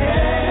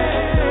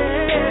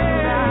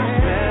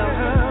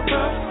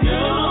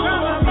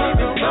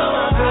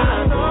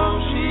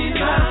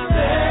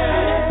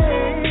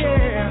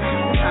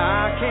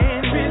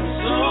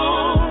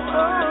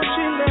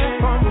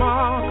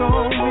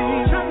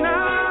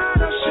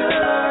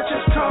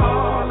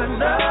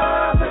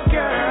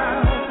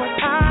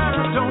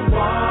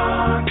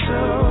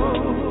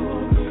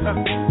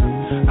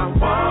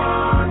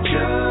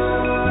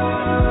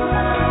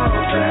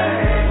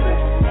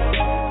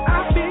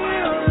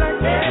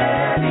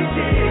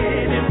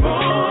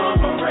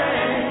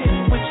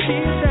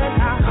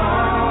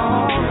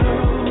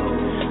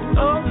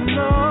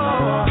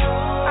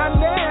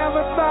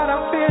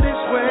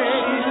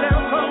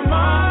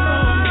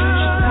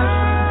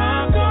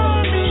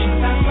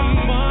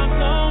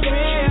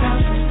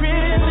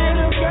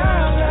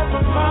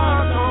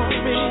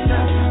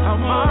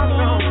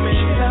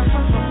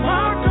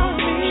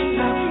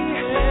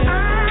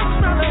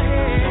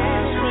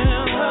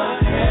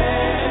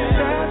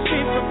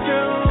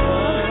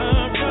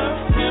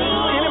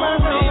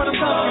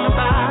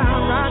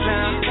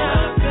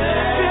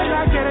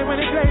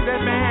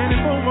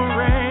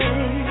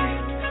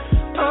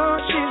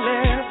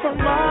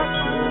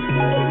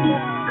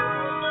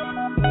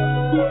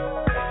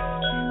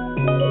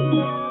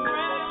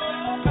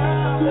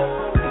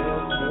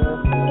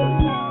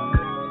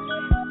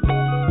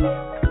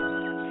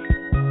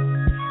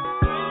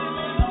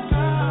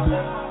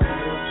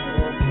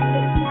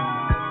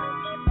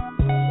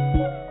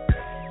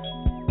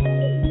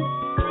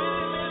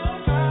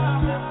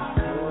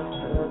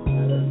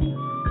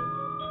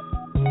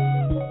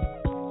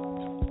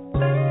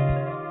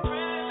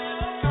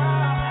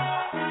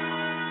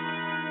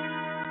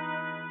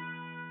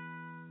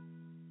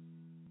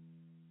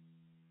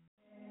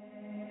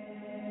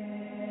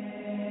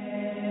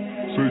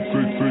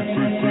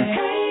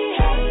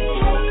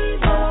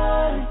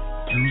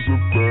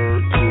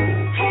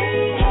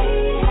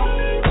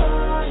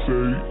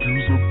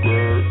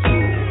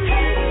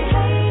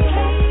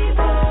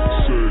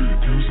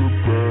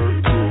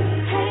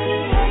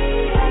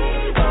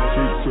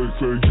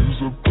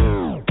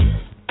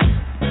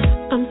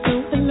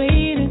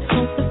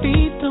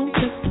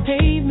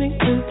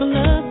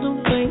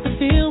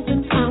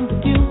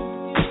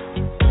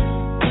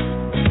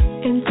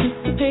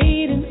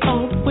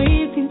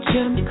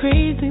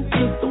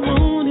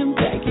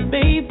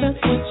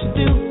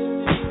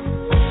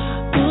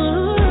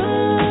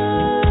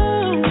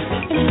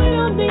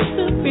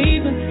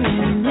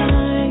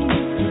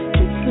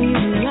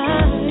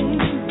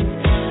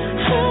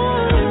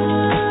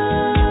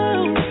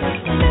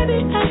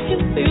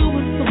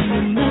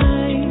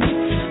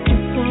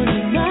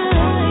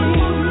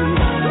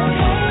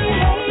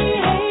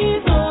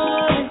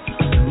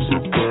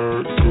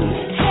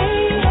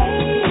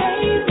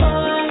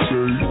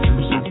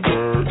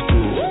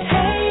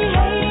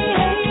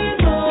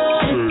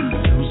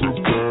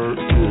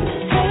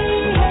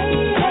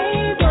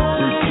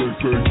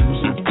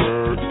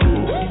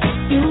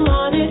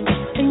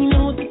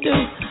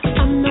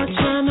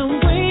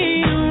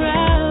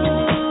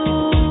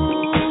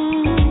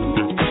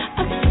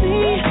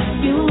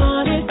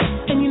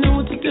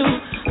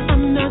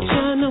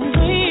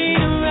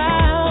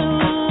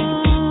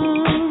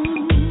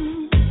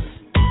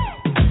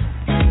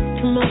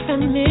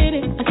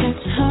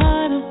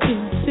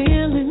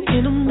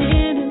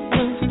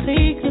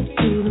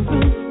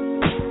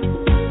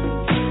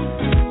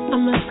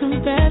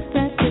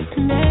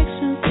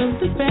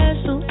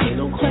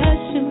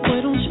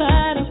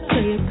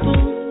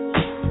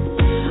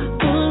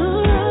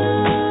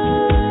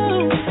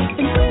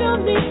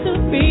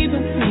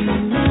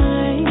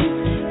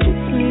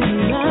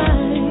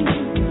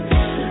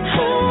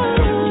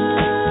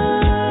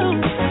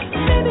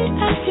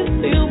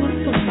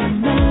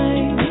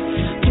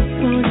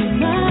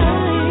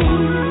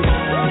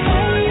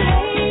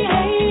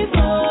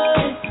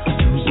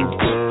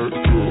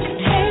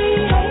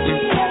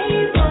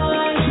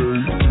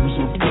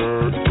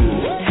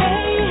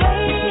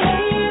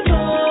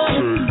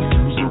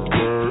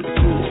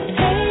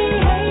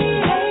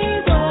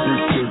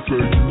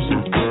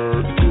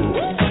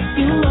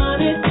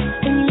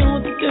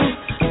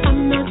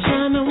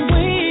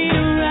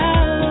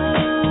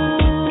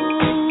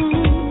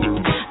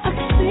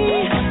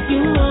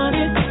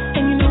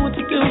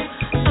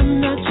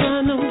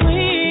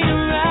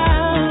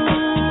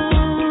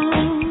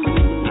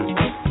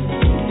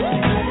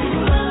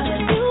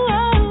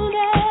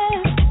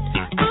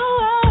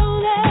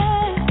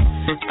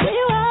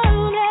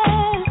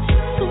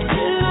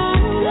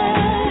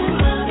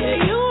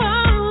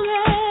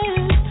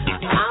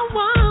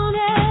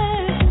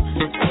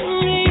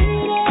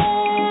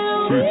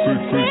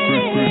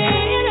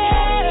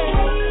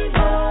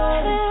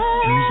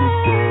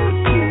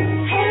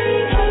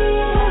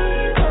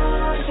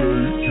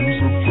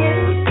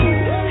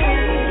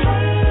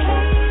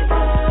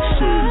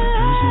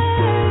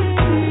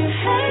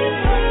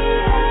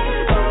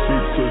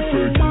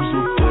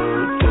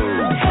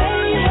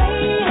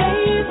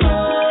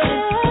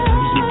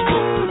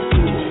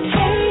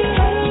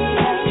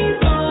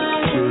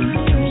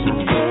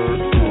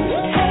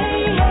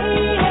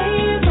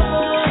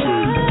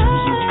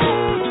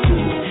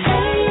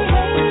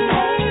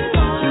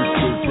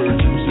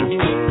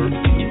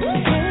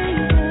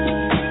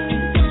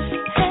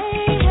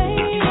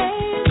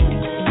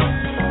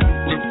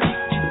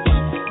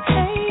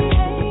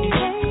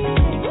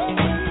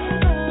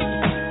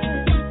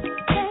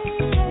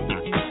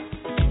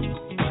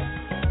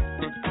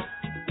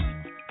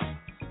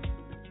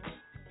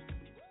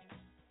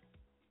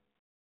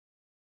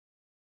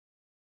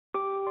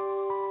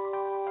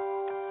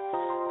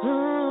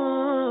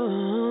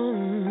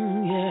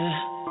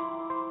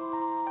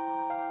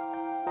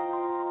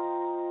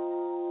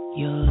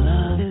Your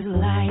love is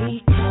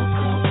like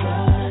cocoa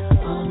butter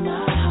on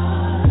my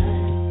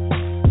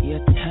heart. Your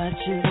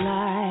touch is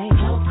like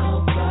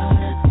cocoa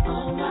butter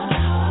on my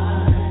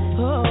heart.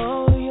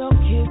 Oh, your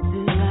kiss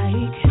is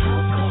like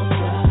cocoa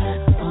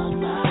butter on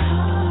my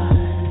heart.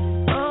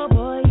 Oh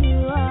boy, you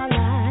are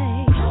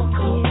like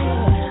cocoa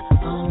butter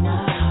on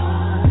my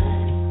heart.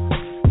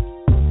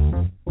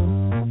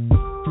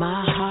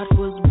 My heart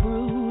was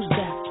bruised,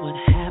 that's what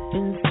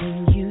happens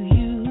when you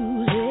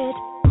use it.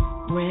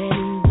 Ran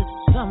into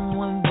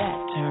someone that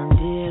turned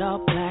it all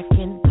black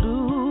and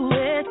threw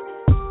it.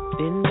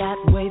 Been that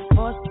way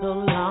for so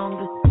long,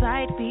 the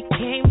sight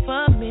became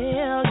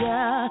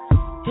familiar.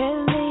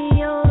 And then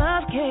your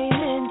love came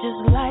in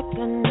just like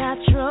a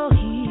natural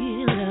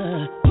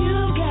healer.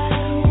 You got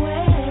a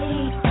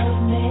way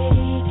of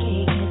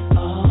making it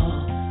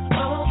all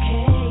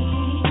okay.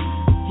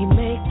 You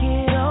make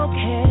it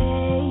okay.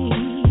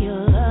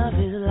 Your love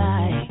is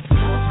like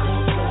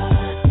cocoa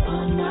butter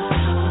on my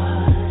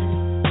heart.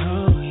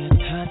 Oh, your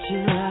touch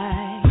is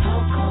like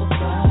cocoa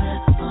butter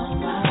on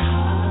my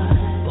heart.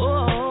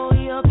 Oh,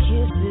 your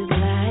kiss is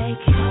like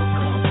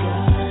cocoa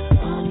butter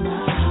on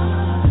my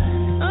heart.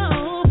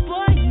 Oh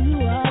boy, you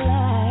are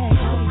like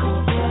cocoa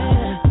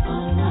butter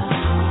on my heart.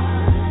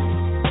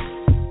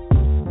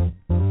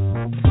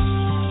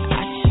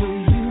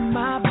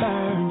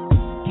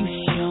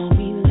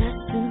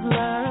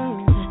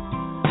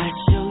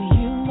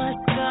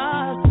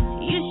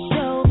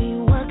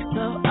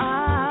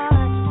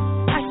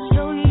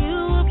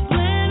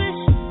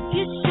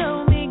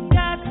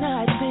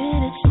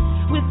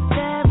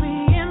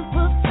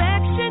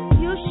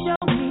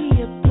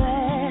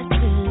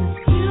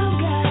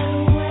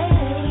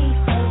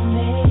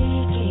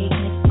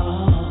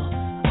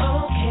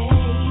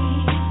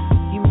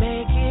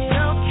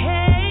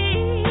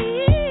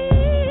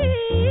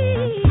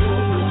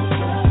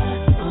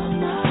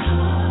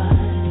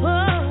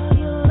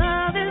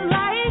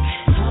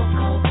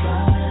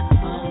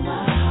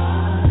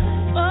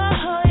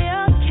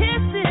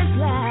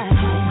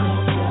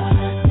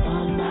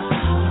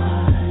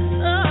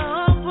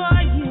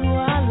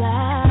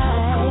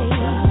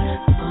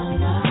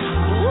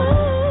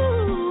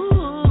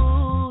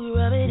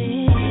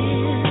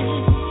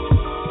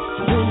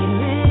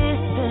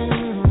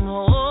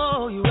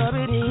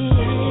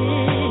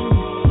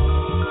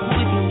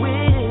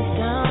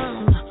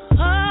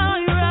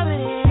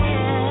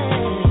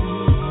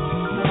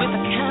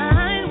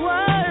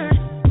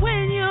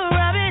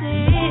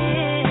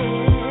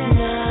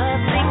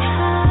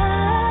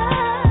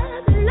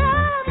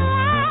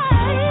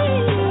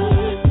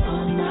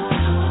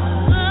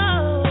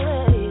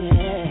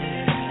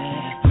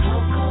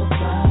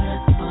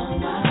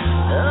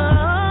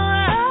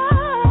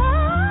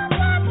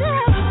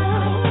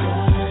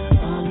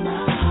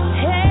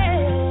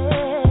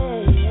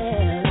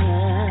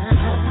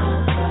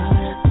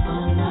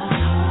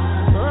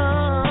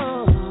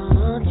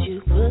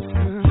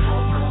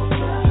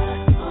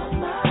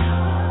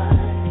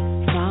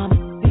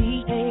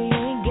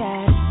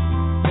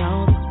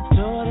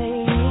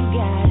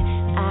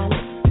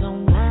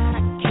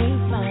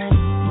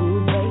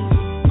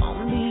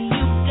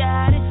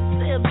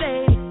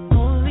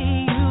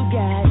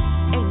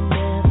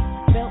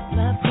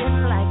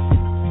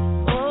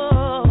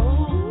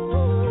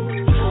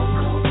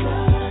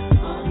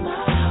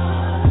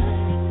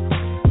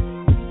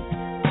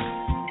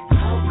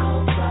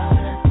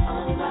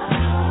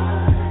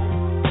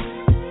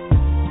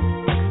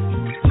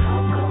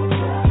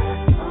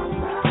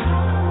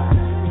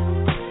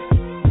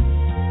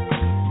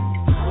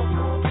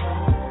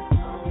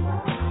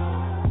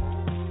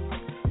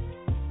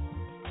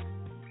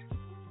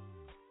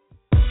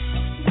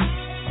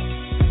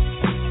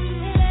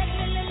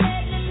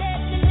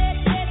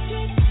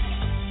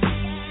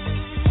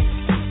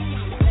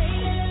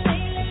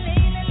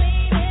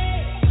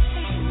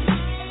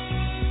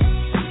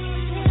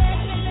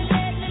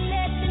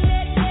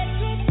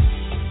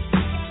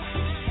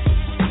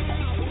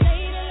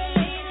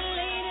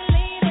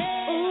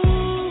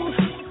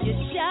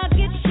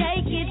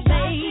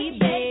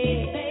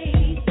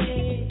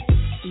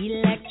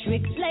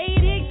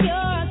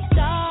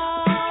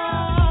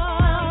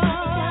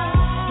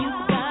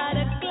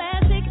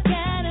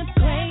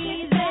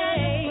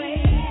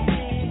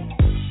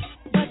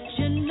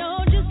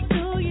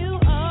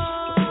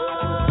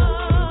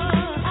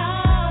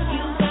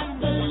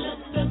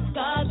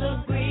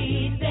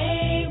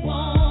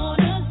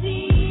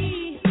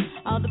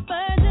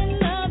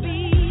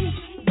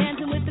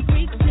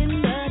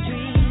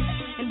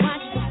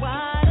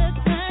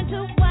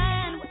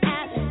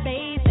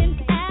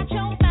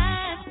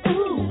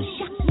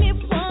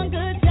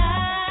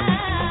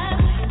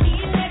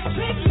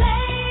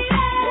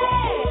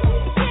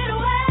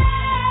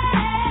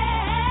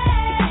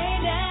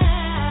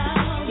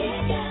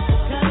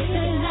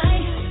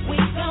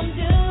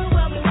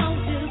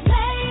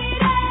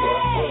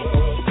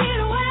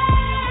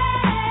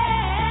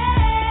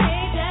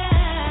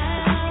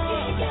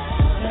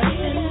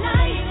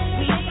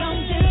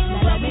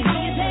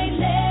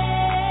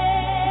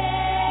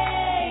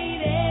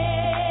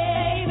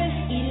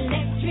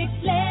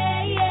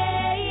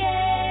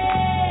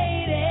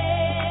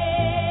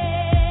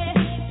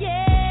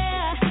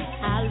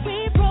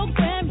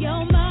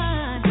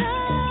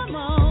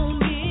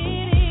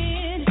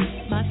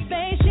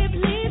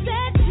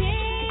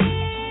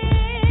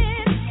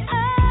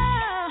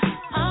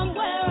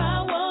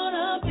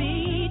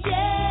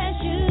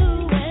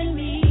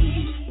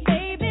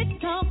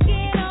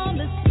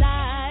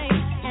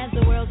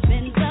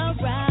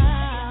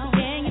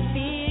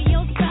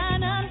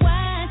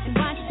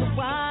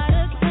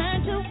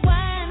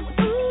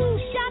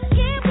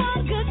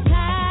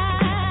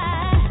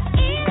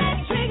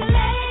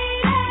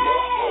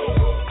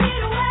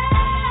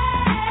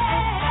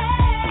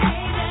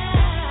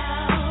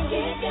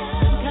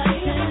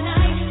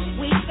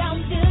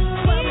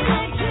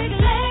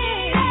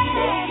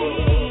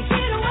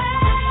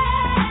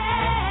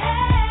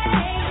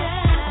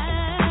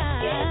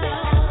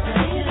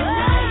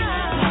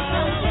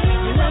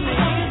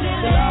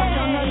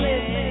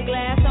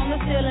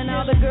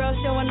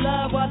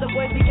 other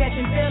boys be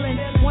catching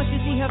feelings. Once you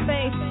see her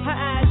face, her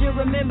eyes you'll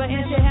remember,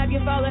 and she'll have you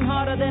falling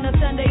harder than a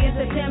Sunday in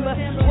September.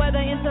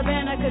 Whether in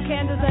Savannah,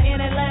 Kansas, or in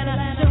Atlanta,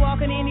 she'll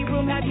walk in any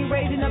room, have you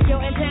raising up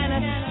your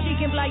antenna. She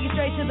can fly you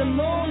straight to the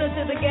moon or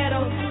to the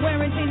ghetto,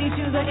 wearing teeny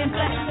shoes or in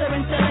flats or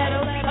in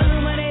stilettos,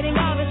 illuminating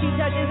all that she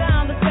touches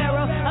on the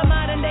sparrow. A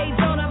modern day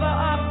Joan of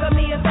Arc, or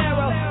Mia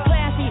Farrow.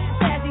 Classy,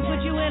 sassy,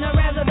 put you in a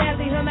razzle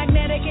dazzle. Her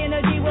magnetic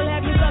energy will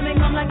have you coming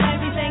home like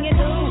Lassie, singing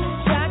ooh,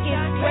 shock it,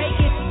 break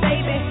it,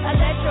 baby.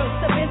 Electro,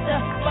 Savista,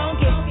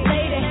 funky,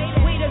 lady.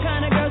 We the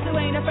kind of girls who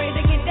ain't afraid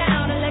to get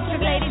down.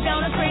 Electric ladies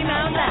gonna scream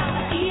out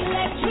loud.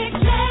 Electric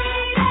lady.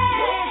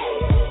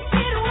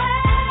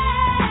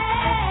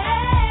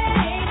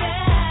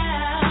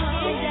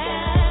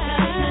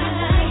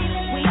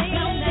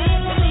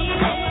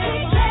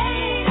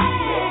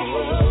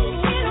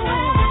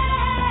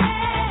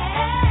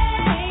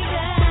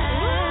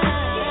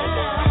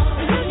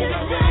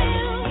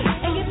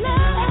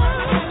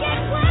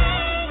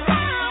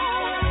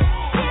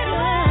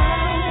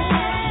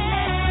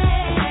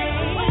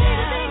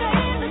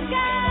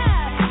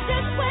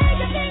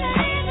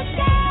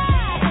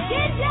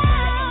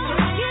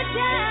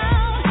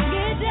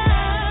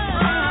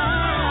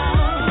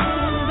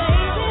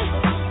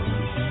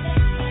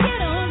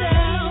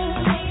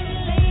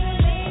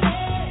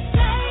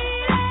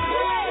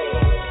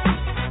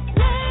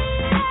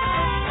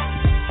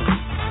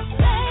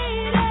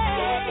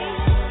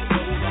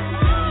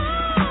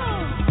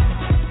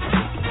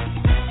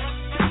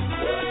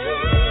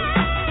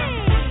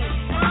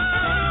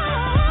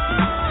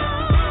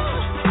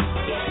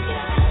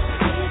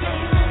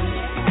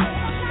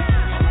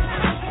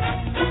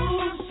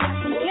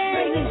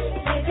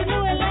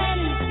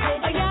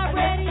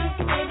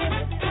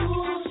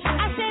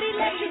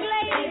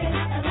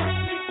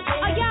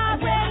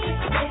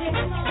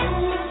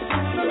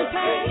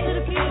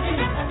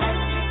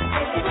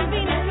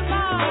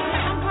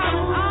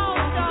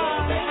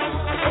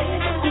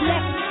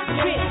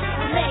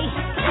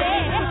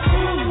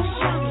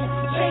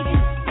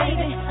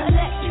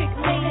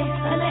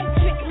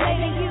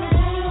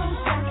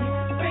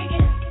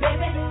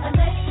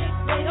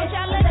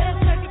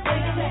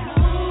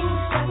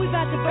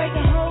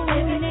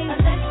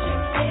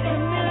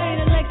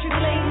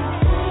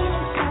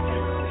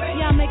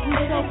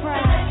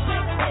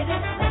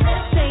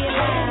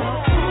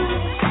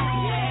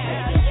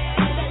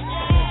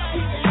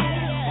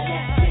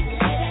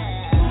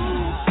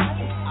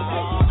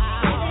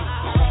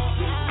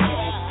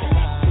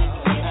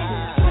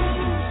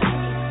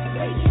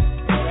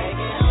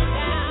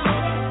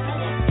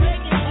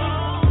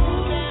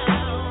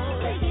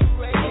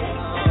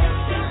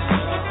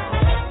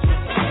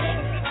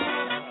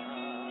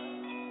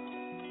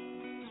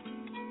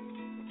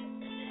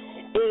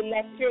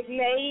 Electric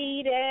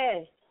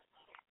lady.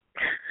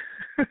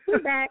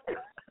 I'm back.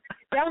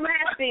 Don't laugh,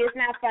 see, it's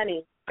not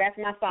funny. That's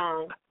my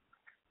song.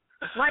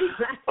 Why are you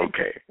laughing?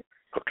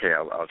 Okay,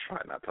 I'll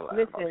try not to laugh.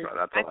 Listen,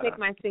 I take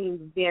my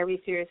singing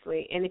very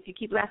seriously, and if you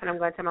keep laughing, I'm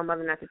going to tell my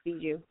mother not to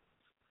feed you.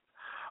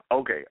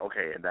 Okay.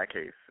 In that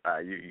case,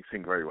 you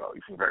sing very well.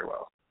 You sing very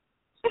well.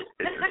 It's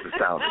just the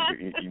sound.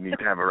 You need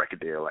to have a record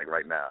deal like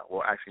right now.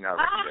 Well, actually, not a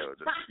record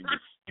deal.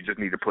 You just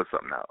need to put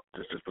something out.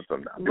 Just put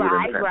something out.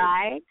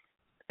 Right.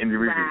 In the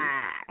review.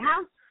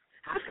 Right.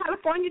 How's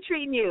California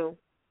treating you?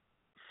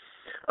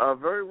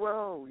 Very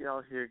well. We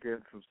out here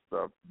getting some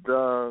stuff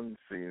done,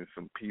 seeing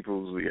some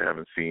people we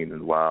haven't seen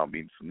in a while,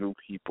 meeting some new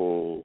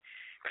people.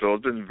 So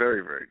it's been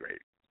very, very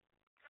great.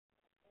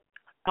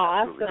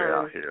 Awesome.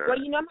 Out here. Well,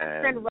 you know, my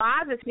friend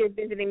Roz is here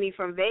visiting me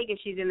from Vegas.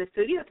 She's in the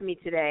studio with me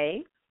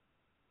today.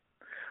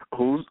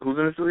 Who's in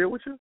the studio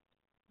with you?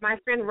 My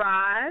friend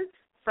Roz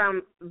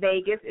from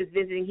Vegas is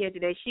visiting here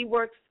today. She's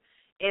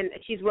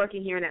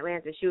working here in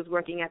Atlanta. She was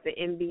working at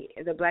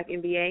the Black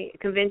MBA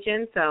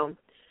convention, so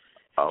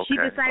she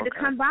decided to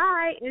come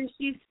by, and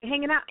she's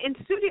hanging out in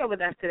the studio with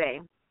us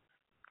today.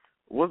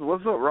 What's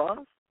up, Roz?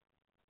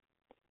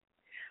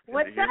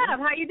 What's up?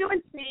 How you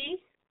doing, Steve?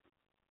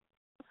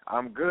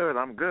 I'm good.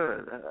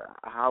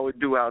 How it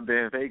do out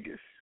there in Vegas?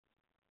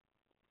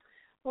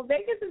 Well,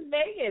 Vegas is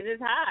Vegas.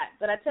 It's hot.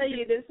 But I tell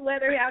you, this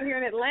weather out here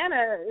in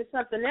Atlanta is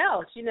something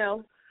else, you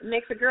know. It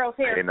makes a girl's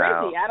hair crazy.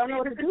 I don't know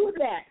what to do with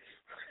that.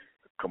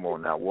 Come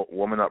on now.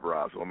 Woman up,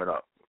 Roz. Woman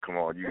up. Come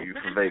on. You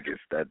from Vegas.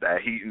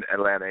 That heat in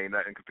Atlanta ain't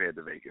nothing compared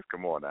to Vegas.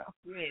 Come on now.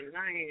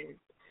 Man.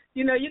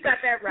 You know, you got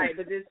that right.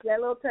 But that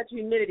little touch of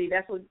humidity,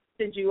 that's what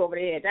sends you over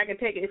the edge. I can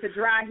take it. It's a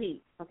dry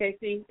heat. Okay,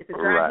 see? It's a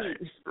dry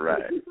heat.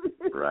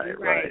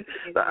 Right.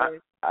 So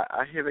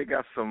I hear they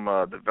got some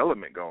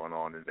development going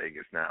on in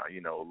Vegas now,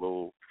 you know, a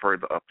little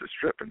further up the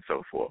strip and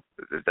so forth.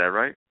 Is that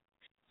right?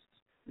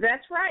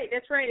 That's right.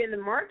 And the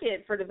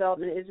market for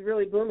development is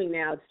really booming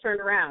now. It's turned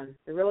around.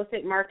 The real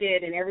estate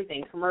market and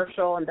everything,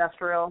 commercial,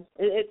 industrial,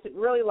 it's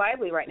really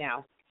lively right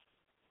now.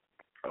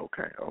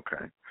 Okay.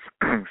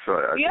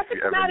 So you have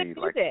to come out and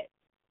visit.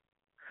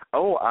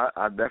 Oh,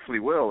 I definitely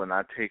will, and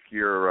I take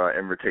your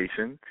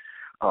invitation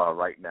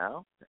right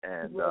now,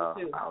 and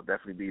I'll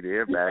definitely be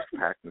there, bags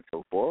packed and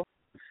so forth,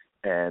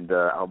 and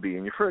I'll be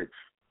in your fridge.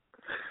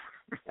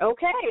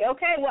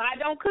 Okay. Well, I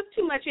don't cook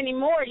too much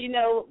anymore,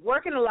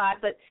 working a lot,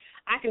 but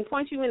I can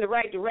point you in the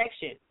right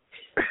direction.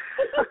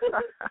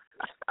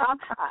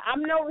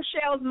 I'm no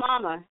Rochelle's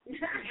mama.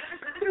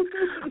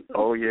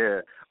 Oh,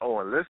 yeah. Oh,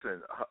 and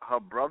listen, her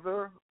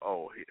brother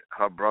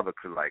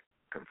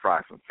can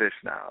fry some fish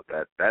now.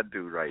 That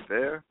dude right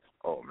there,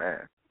 oh,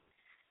 man.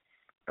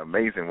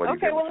 Amazing what he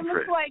did with some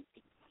fish.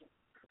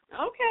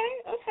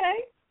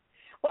 Okay.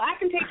 Well, I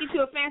can take you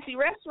to a fancy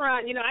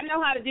restaurant. I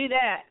know how to do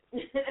that.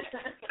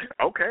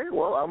 Okay,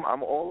 well,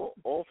 I'm all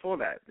for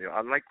that.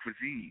 I like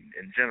cuisine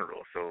in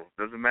general, so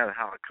it doesn't matter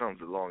how it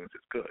comes as long as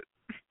it's good.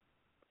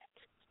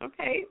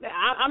 Okay,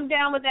 I'm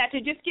down with that too.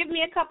 Just give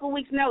me a couple of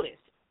weeks' notice.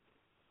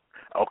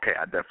 Okay,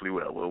 I definitely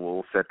will.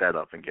 We'll set that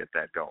up and get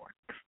that going.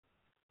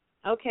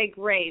 Okay,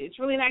 great. It's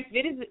really nice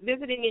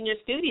visiting in your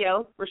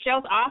studio.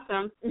 Rochelle's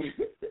awesome.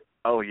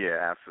 Oh,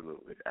 yeah,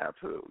 absolutely.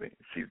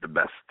 She's the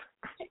best.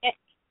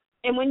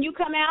 And when you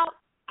come out,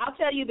 I'll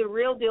tell you the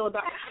real deal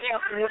about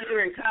Rochelle from when we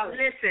were in college.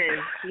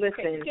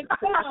 Listen.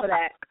 Enough of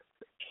that.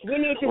 We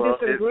need to do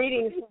some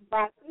greetings.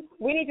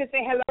 We need to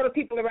say hello to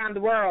people around the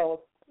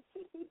world.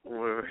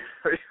 Well,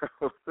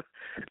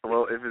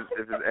 if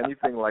it's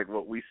anything like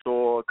what we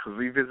saw, because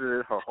we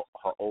visited her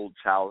old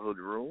childhood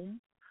room.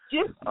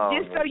 Just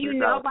so you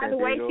know, by the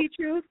way,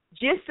 T-Truth,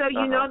 just so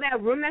you know,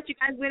 that room that you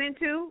guys went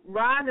into,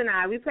 Roz and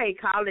I, we played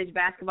college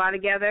basketball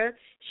together.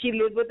 She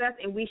lived with us,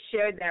 and we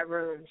shared that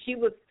room.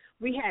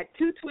 We had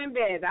 2 twin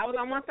beds. I was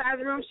on one side of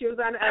the room, she was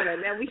on the other.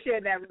 Now we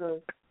shared that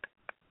room.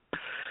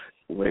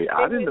 Wait,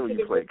 I didn't know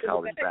you played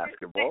college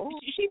basketball.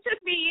 She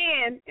took me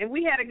in, and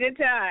we had a good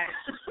time.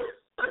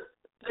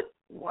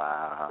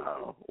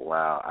 Wow.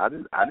 I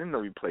didn't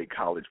know you played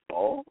college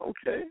ball.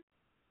 Okay.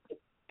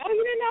 Oh,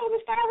 you didn't know it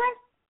was Star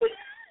Wars?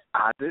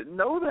 I didn't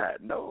know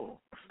that. No.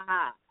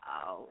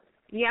 Oh.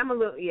 Yeah, I'm a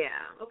little. Yeah.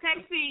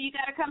 Okay, see, you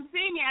gotta come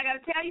see me. I gotta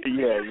tell you.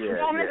 Yeah.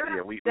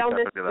 We gotta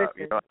look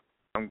it up.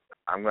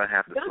 I'm gonna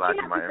have to slide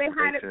you my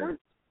information.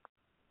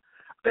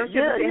 Don't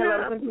you have to say hello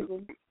to some people?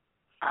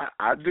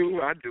 I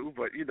do,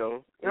 but we're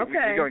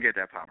gonna get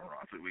that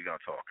paparazzi. We're gonna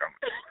talk.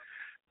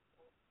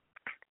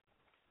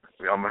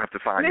 I'm gonna have to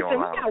find you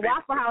online. Listen, we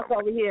got Waffle House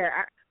over here.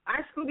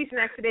 Our Scooby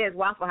snack today is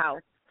Waffle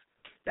House.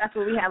 That's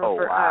what we have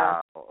for.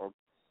 Wow. Okay.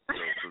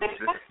 So this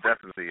is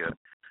definitely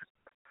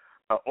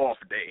a off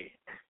day.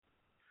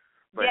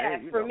 But yeah,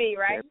 for me,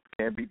 right?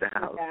 Can't beat the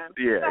house.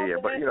 Yeah.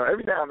 But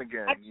every now and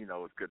again,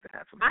 it's good to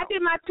have some. I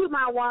did my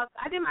 2-mile walk.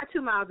 I did my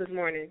 2 miles this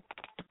morning.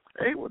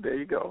 Hey, well, there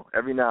you go.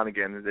 Every now and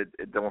again,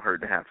 it don't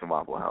hurt to have some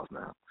Waffle House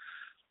now.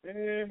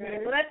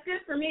 Mm-hmm. Well, that's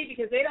good for me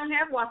because they don't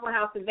have Waffle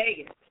House in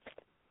Vegas.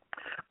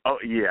 Oh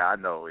yeah, I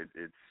know.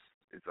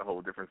 It's a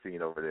whole different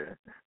scene over there.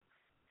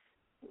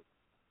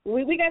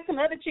 We got some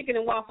other chicken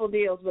and waffle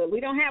deals, but we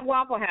don't have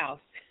Waffle House.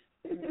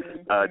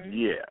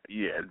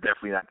 Yeah,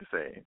 definitely not the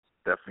same.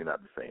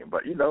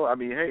 But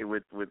hey,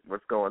 with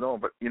what's going on,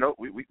 but we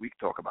can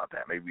talk about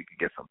that. Maybe we could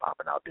get some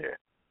popping out there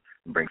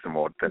and bring some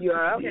more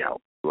authenticity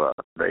out to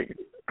Vegas.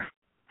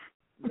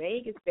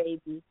 Vegas,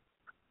 baby.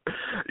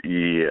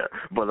 Yeah,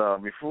 but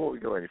before we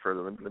go any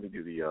further, let me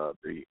do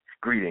the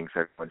greetings.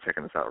 Everyone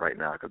checking us out right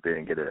now because they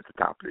didn't get it at the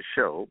top of the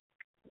show.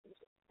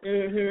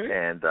 Mm-hmm.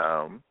 And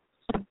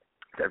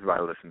to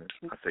everybody listening,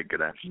 I say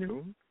good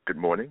afternoon, good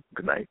morning,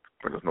 good night,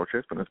 buenos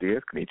noches, buenos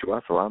dias,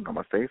 konnichiwa, salam,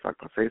 namaste,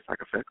 sakpase,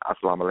 sakafet,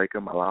 assalamu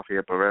alaikum,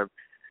 alafia, parev,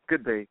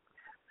 good day,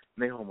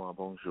 nehoma,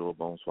 bonjour,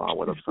 bonsoir,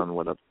 what up, son,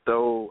 what up,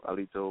 do,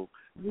 alito,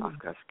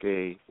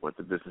 askaske, what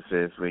the business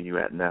is, where you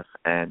at, nef,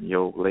 and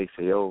yo,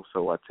 leseo,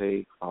 so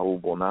ate, au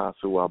bona,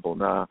 sua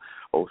bona,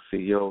 o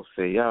yo,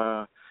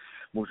 seya,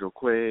 mucho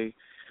que,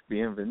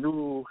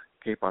 bienvenue,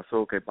 que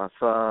paso, que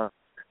pasa,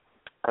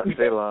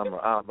 selam,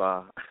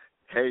 aba.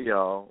 Hey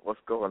y'all, what's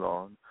going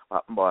on?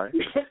 Bye.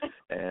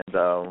 And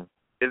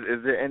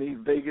is there any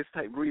Vegas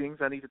type greetings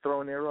I need to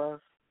throw in there, Ross?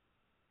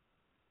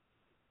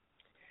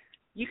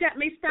 You got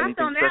me stopped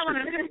on that one.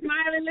 I'm just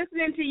smiling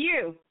listening to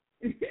you.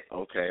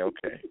 Okay.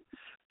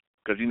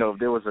 Because if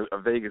there was a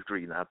Vegas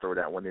greeting, I'd throw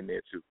that one in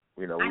there too.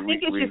 I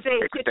think it should say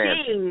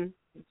cha-ching.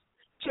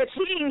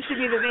 Cha-ching should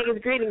be the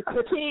Vegas greeting.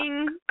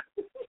 Cha-ching.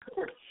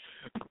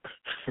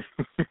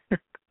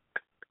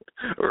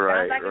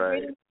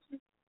 Right.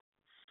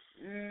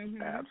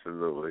 Mm-hmm.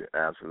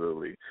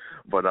 Absolutely.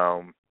 But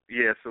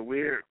so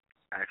we're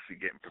actually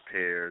getting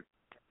prepared,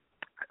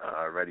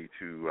 ready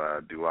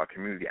to do our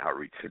community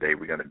outreach today.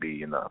 We're going to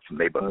be in some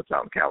neighborhoods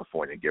out in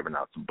California, giving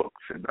out some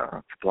books and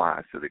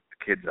supplies to the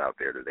kids out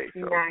there today.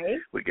 So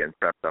nice. We're getting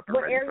prepped up and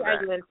ready for that. What area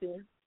are you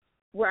into?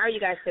 Where are you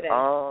guys today?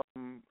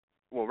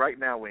 Well, right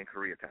now we're in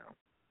Koreatown,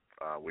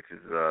 which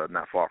is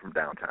not far from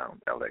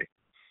downtown LA.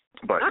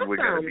 But awesome. We're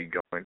going to be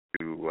going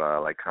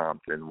to like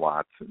Compton,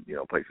 Watts, and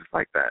places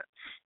like that.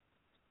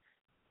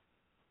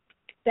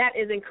 That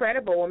is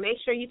incredible. Well, make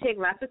sure you take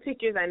lots of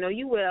pictures. I know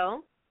you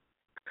will.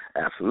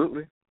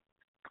 Absolutely.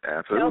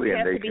 Tell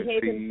And they to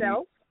behave can see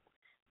himself.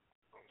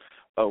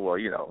 Oh well,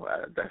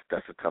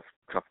 that's a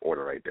tough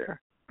order right there.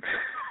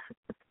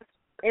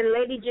 And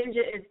Lady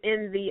Ginger is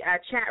in the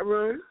chat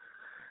room.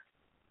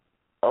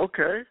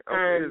 Okay.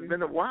 It's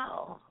been a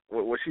while.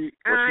 Was she in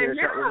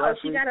Charlotte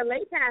last week? She got a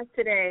late pass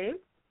today.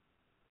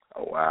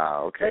 Oh,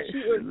 wow. Okay.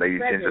 Lady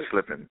Ginger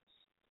slipping.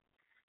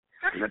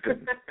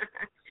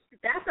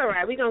 That's all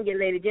right. We're going to get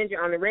Lady Ginger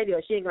on the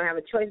radio. She ain't going to have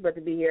a choice but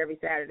to be here every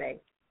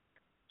Saturday.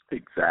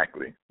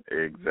 Exactly.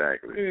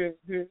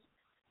 Mm-hmm.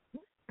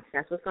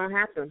 That's what's going to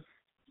happen.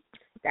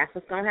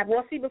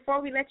 Well, see,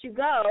 before we let you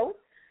go,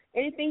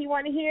 anything you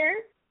want to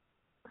hear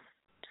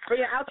for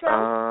your outro?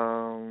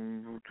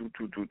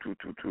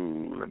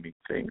 Let me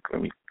think. I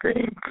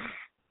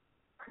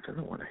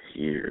don't want to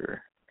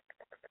hear.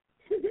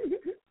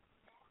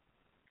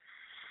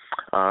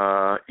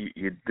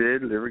 You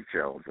did Lyric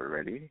Jones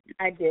already.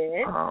 I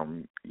did.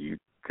 You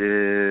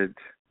did.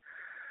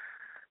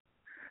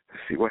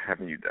 Let's see, what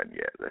haven't you done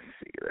yet? Let's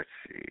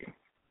see.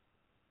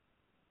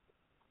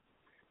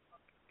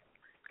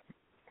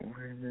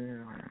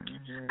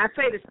 I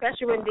played a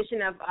special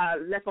rendition of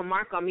Left a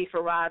Mark on Me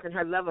for Roz and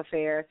her love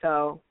affair,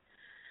 so.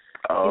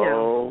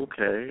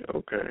 Okay.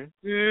 Tell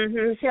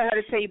her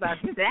to tell you about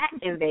that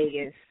in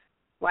Vegas.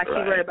 While she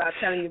worried about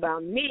telling you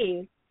about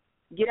me,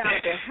 get out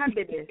of her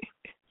business.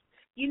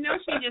 You know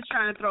she's just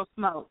trying to throw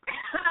smoke.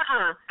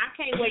 I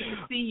can't wait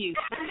to see you.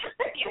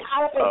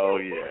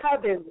 Her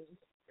business.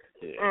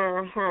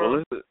 Yeah.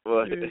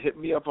 Well, hit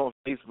me up on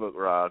Facebook,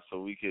 Roz,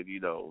 so we could,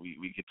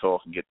 we could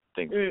talk and get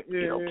things,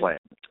 planned.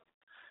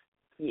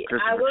 Yeah,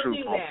 Christopher I will Truth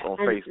do that on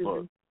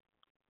Facebook.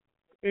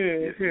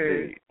 Yes,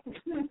 indeed.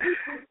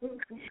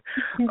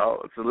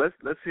 So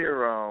let's hear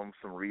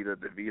some Rita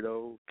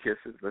DeVito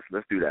Kisses.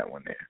 Let's do that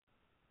one there.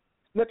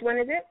 Which one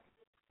is it?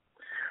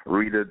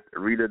 Rita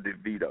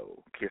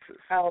DeVito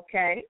Kisses.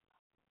 Okay.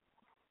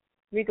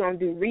 We're gonna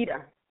do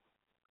Rita.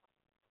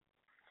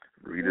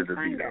 Rita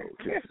DeVito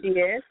Kisses. Yes, she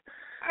is.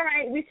 All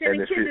right, we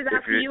sending kisses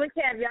out to you and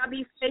Kev. Y'all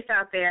be safe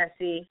out there.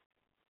 See.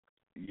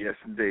 Yes,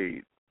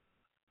 indeed.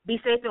 Be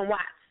safe and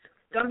watch.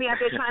 Don't be out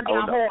there trying to be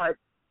hard.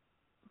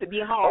 To be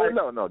hard.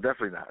 Oh no,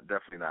 definitely not.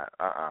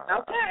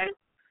 Okay.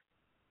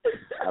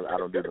 I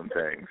don't do them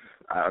things.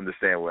 I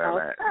understand where I'm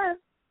at.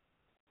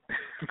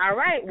 All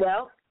right.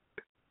 Well,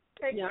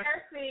 take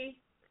care,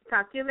 C.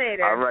 Talk to you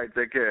later. All right.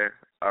 Take care.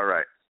 All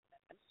right.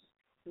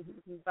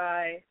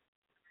 Bye.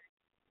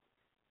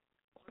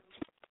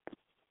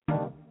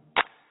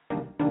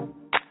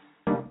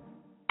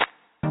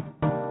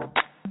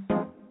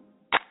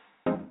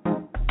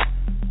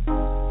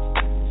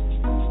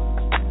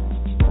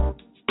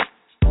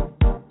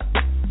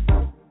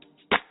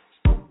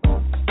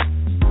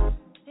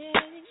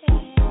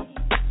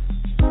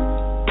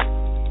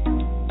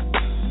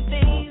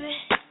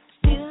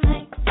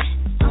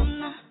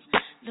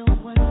 The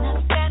one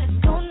that's gotta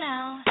go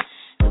now,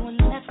 the one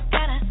that's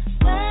gotta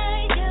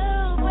fly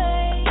away.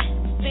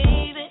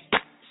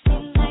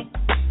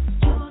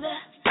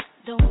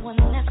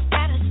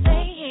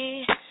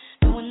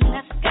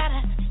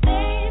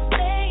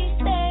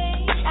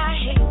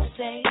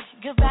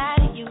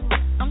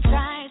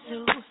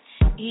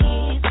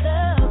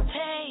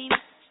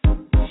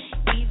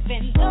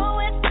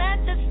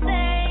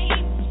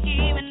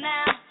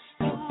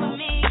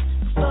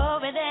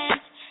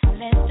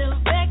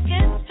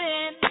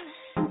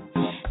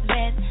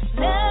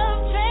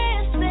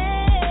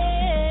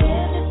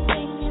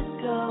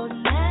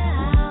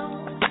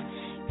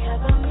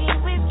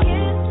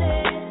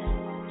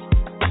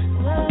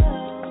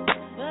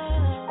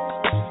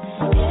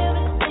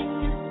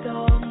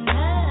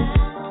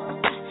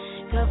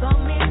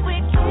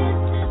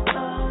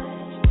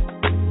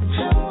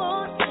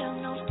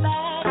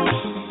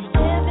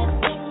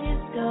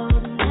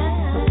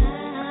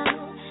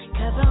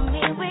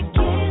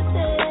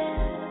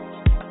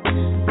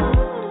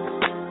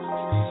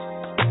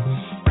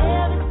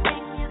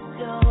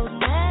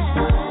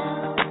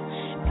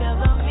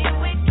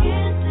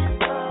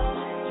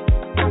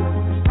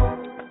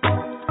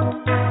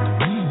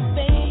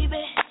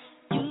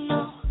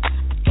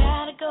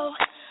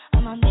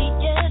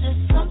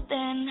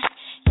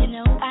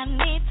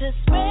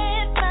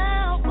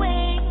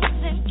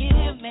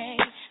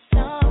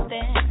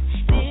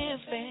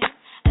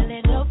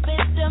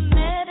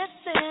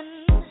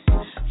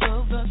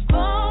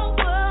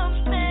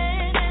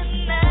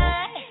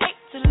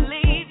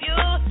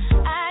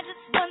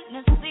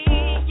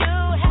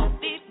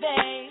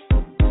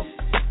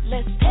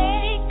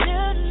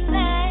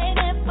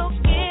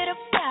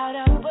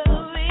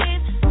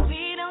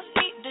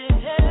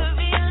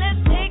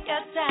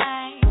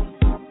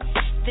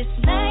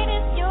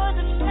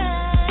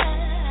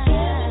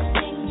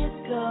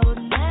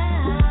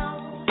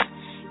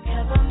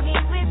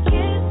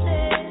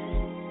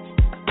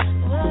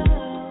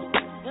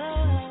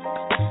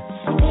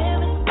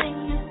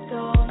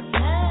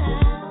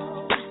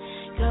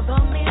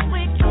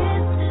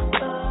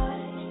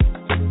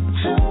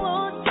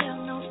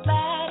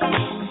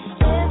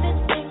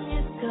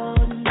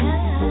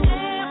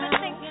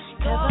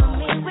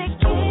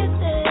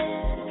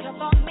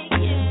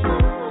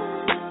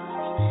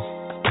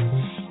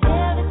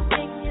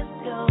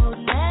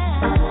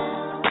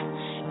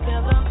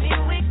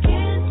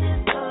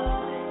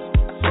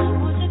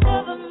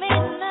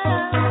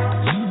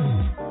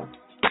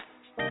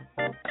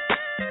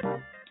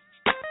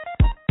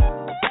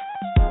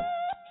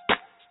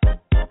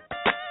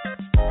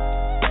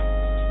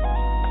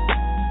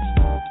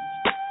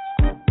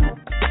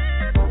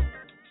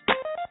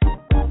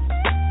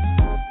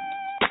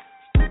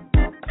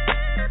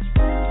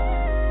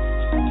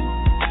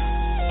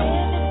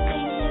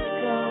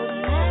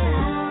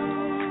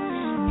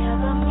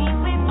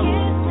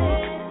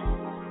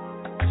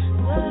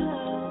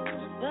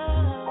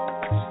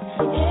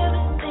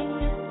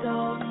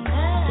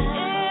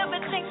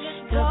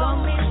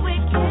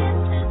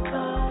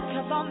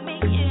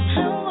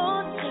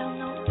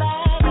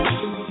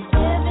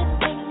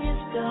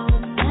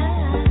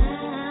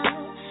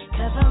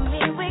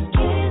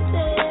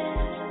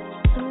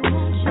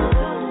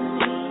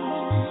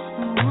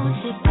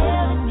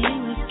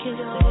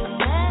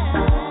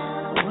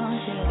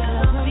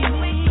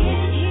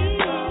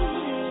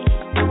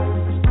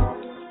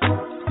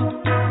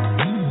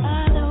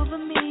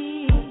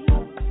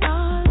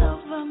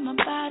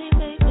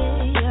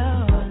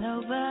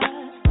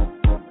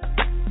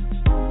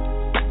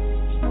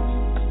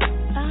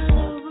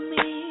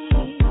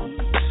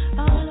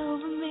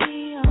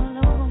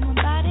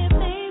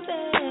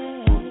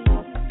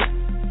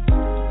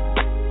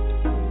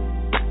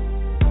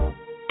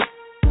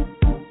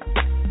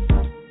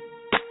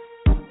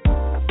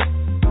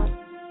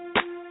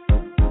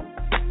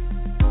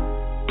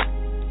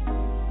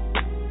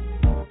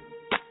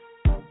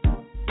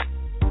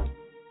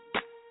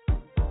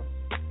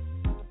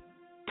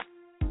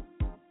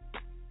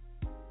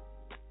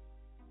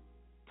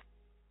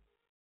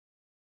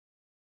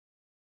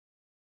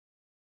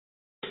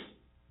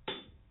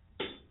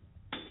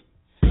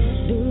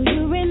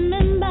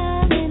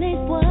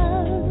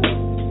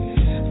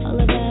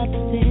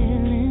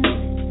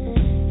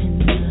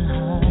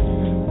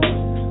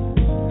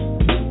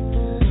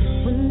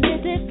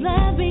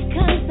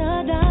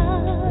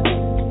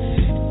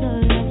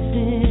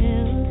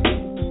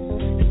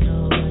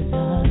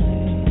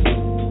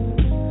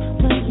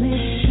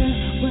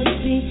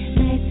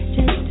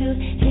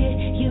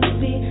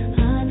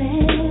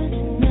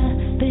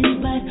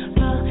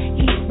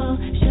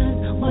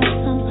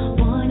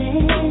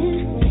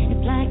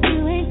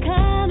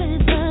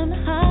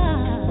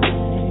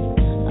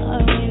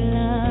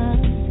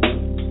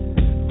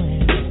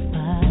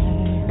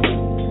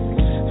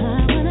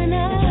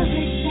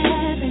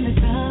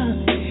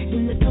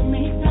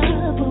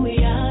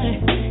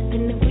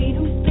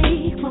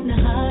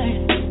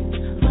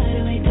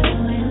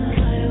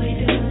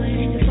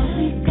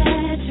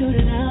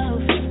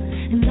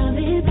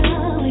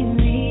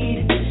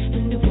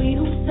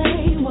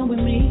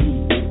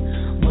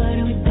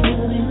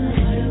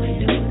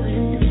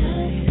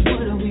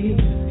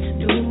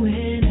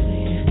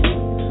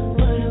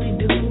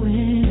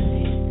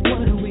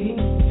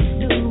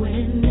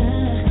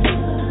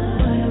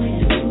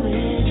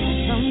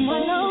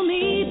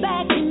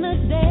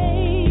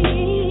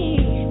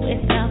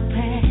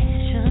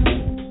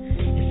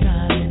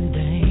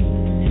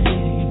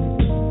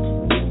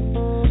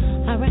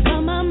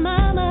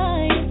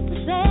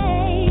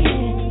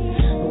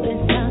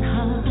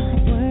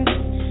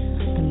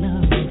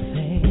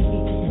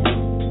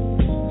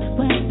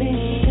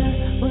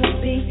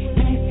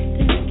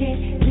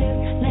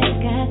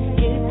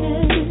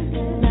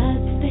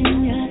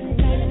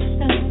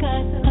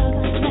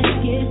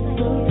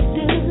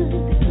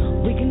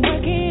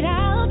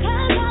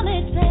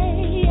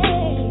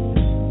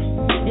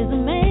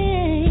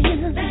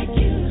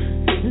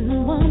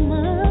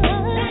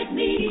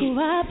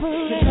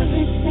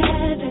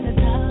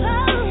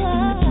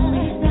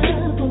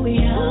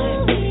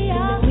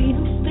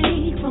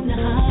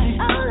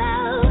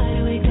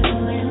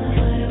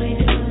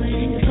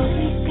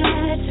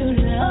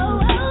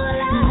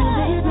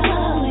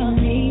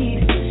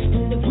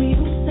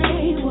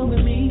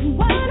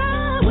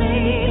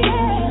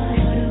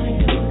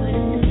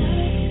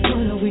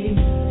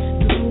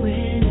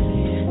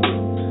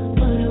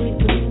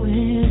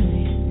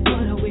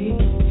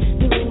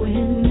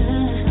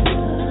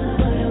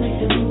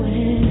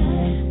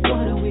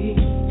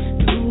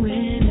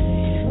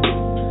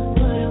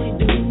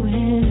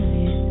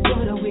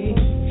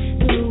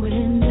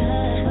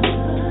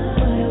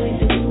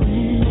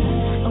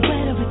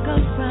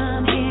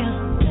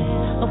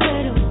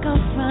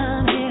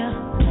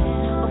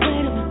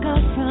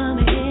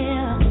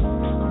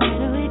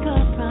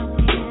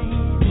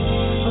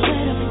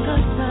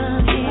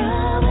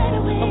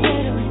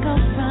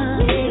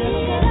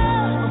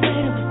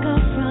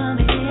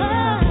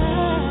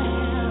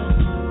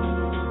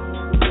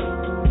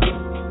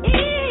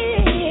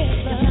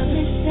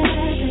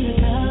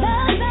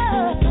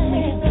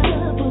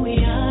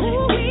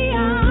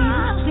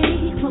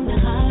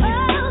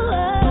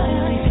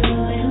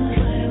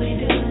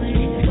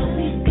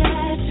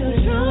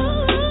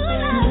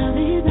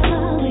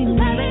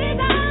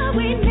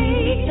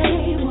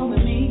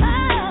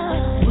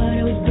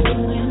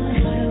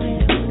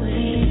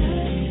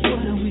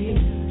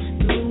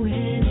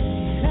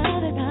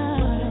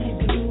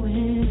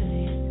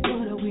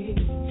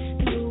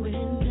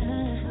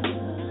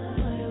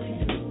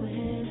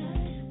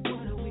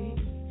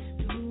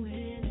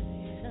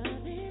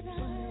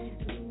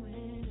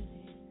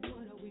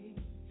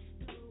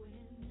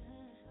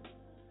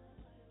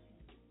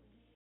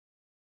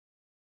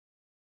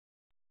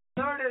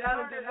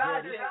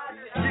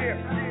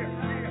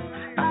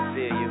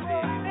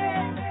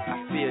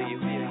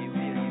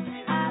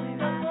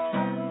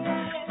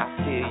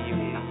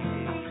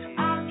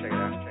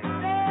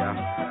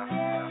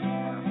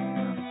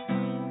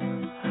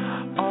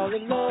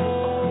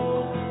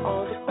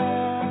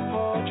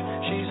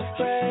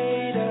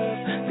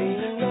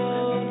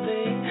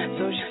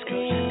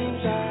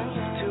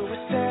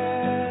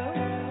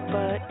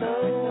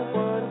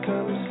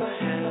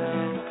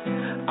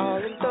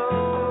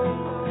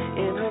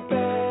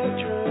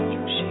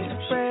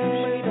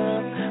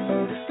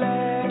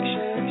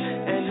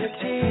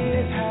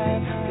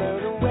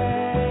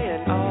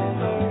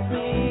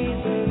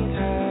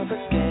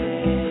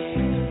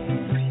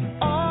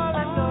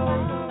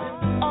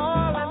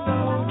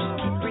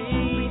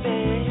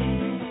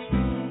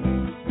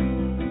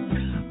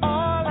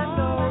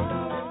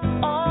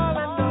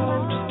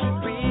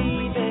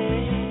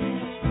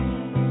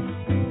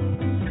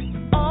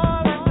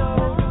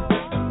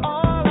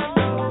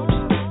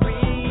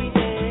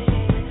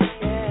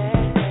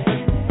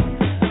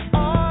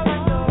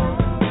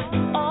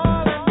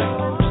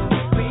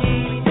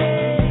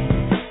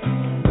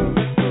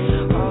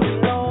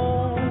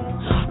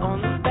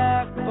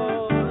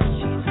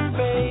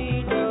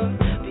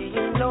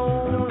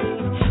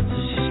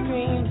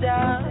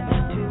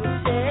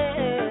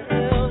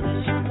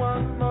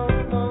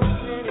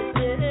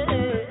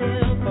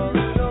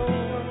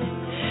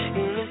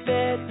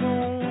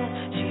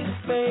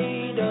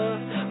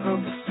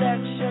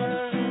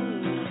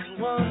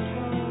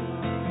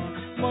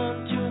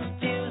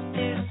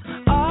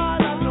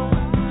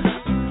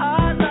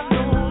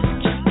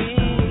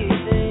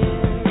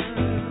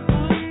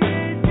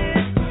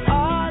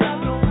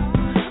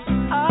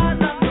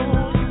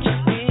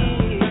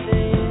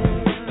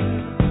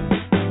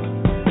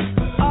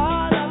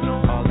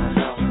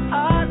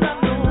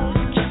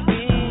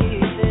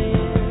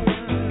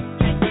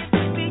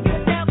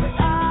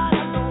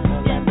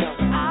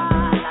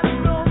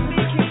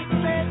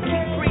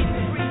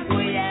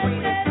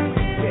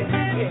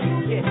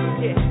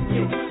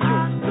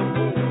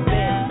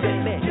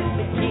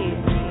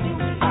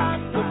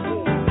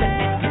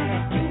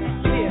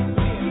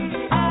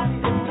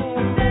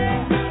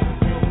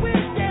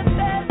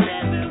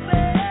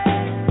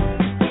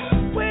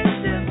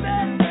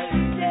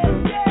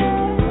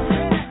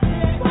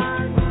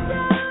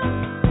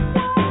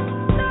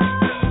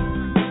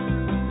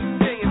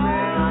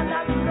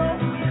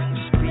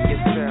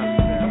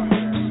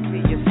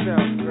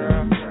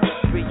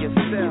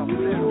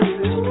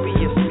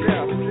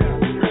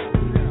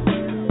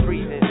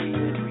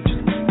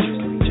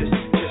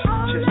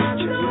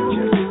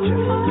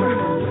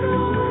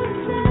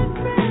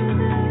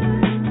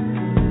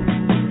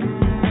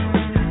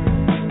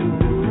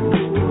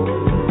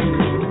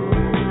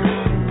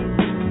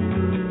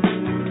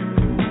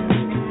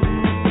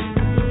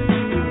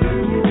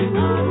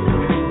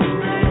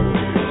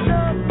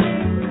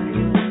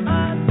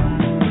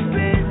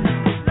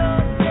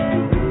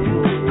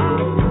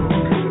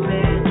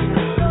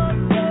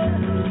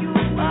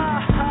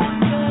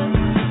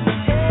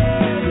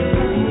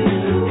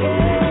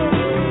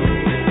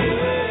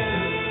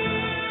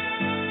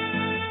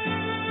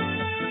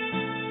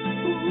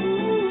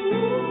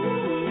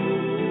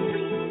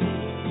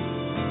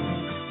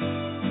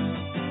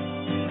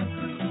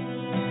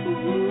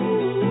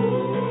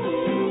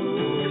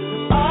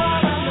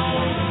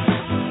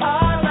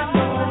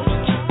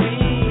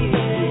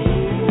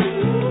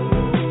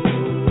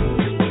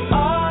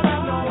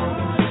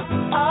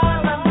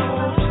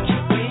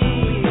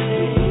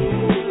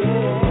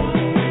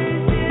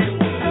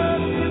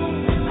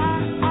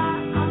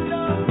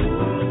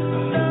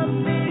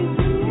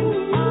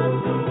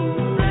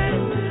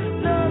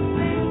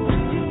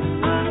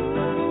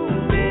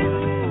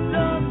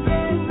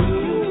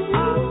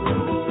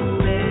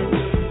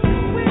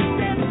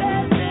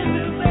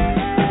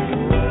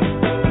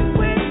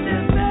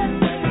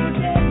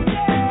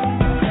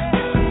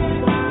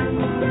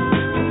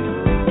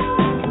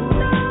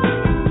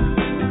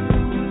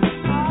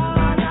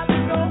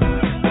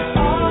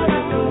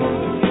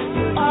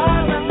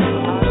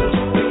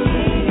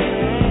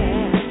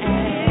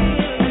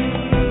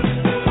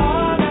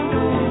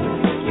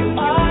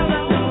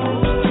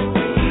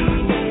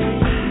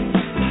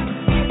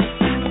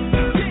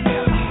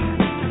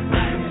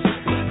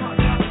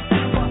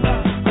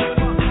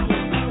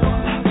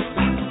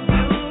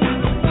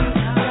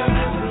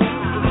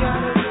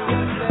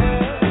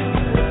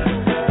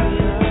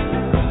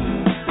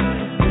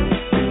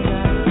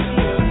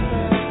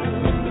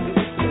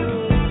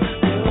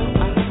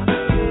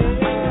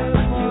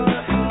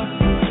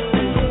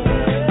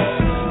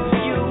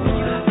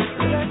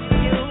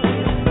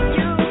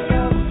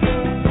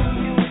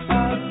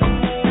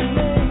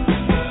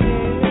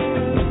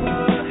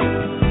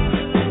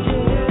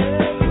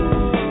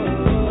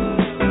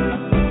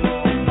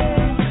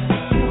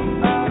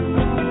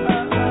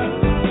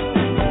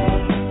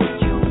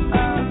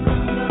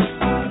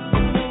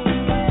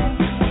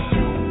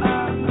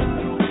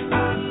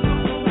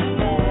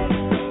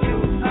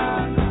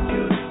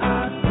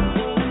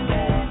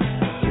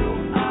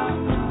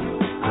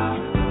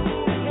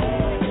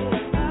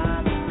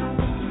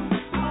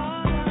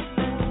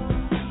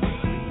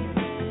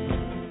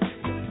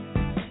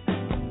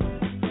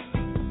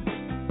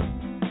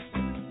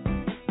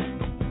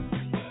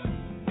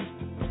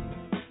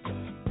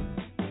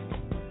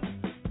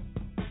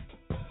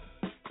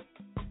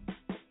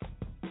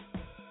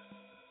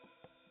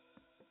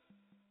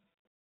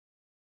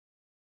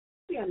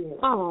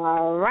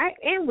 All right,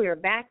 and we're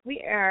back.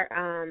 We are,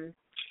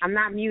 I'm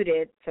not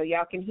muted, so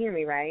y'all can hear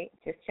me, right?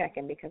 Just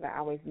checking because I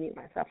always mute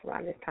myself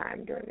around this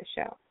time during the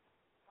show.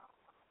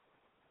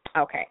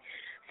 Okay.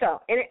 So,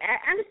 and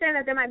I understand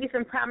that there might be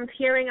some problems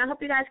hearing. I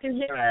hope you guys can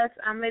hear us.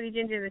 Lady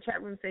Ginger in the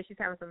chat room says she's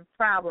having some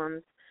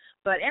problems.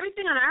 But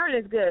everything on our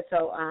end is good.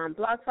 So,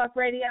 Blog Talk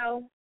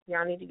Radio,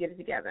 y'all need to get it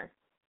together.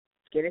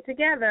 Get it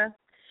together.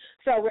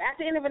 So we're at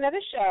the end of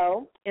another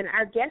show, and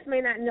our guests may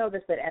not know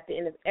this, but at the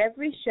end of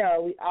every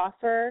show, we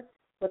offer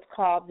what's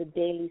called the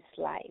Daily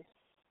Slice,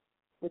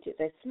 which is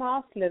a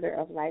small slither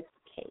of life's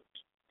cake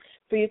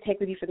for you to take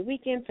with you for the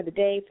weekend, for the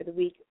day, for the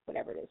week,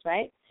 whatever it is,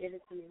 right? Give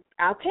it to me.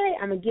 Okay,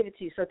 I'm going to give it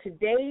to you. So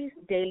today's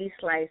Daily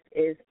Slice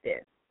is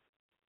this.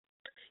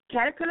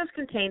 Caterpillars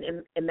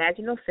contain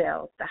imaginal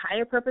cells, the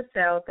higher purpose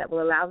cells that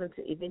will allow them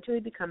to eventually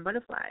become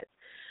butterflies.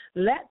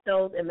 Let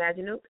those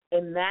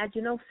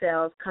imaginal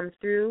cells come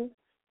through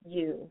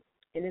you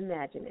and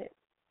imagine it.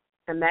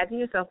 Imagine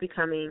yourself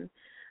becoming,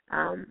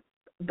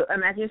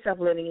 imagine yourself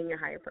living in your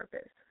higher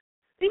purpose.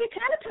 Being a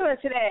caterpillar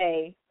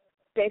today.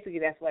 Basically,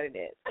 that's what it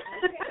is.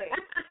 Okay.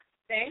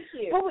 Thank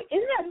you. Well,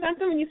 isn't that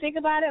something when you think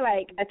about it?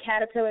 Like a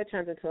caterpillar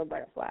turns into a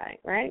butterfly,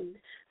 right? Mm-hmm.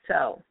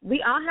 So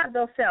we all have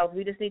those cells.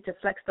 We just need to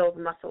flex those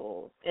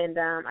muscles. And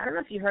I don't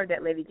know if you heard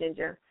that, Lady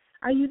Ginger.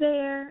 Are you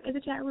there in the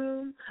chat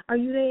room? Are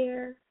you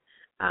there?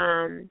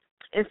 And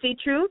see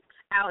Truth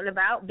out and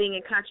about, being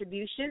in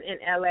contribution in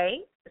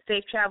L.A.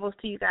 Safe travels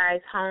to you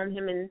guys home.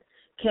 Him and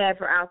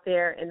Kev are out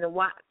there in the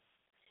watts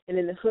and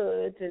in the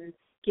hoods and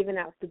giving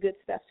out the good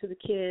stuff to the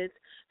kids.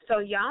 So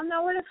y'all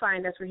know where to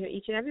find us. We're here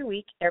each and every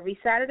week, every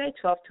Saturday,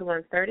 12 to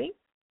 1:30.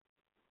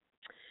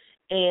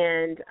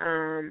 And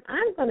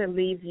I'm going to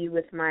leave you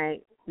with my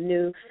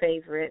new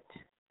favorite,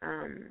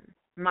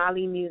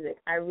 Mali Music.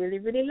 I really,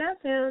 really love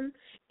him.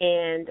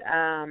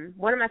 And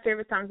one of my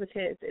favorite songs of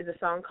his is a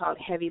song called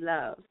Heavy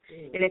Love.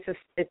 And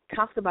it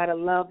talks about a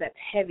love that's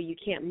heavy. You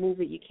can't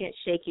move it. You can't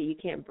shake it. You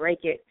can't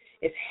break it.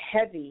 It's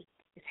heavy.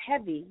 It's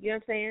heavy. You know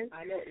what I'm saying?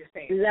 I know what you're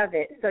saying. Love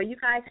it. So you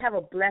guys have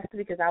a blessed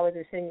week, as always.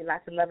 We're sending you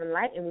lots of love and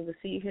light, and we will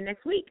see you here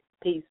next week.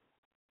 Peace.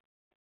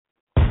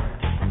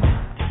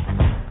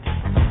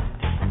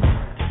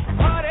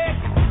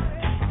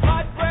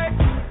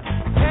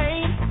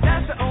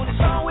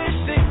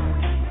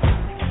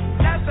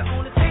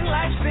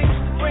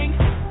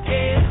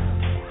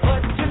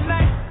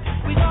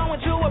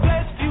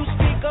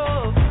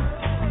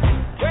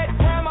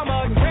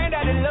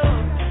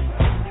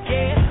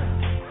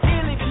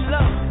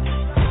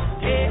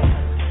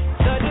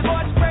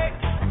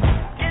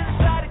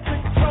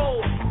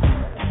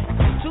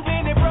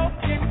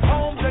 Broken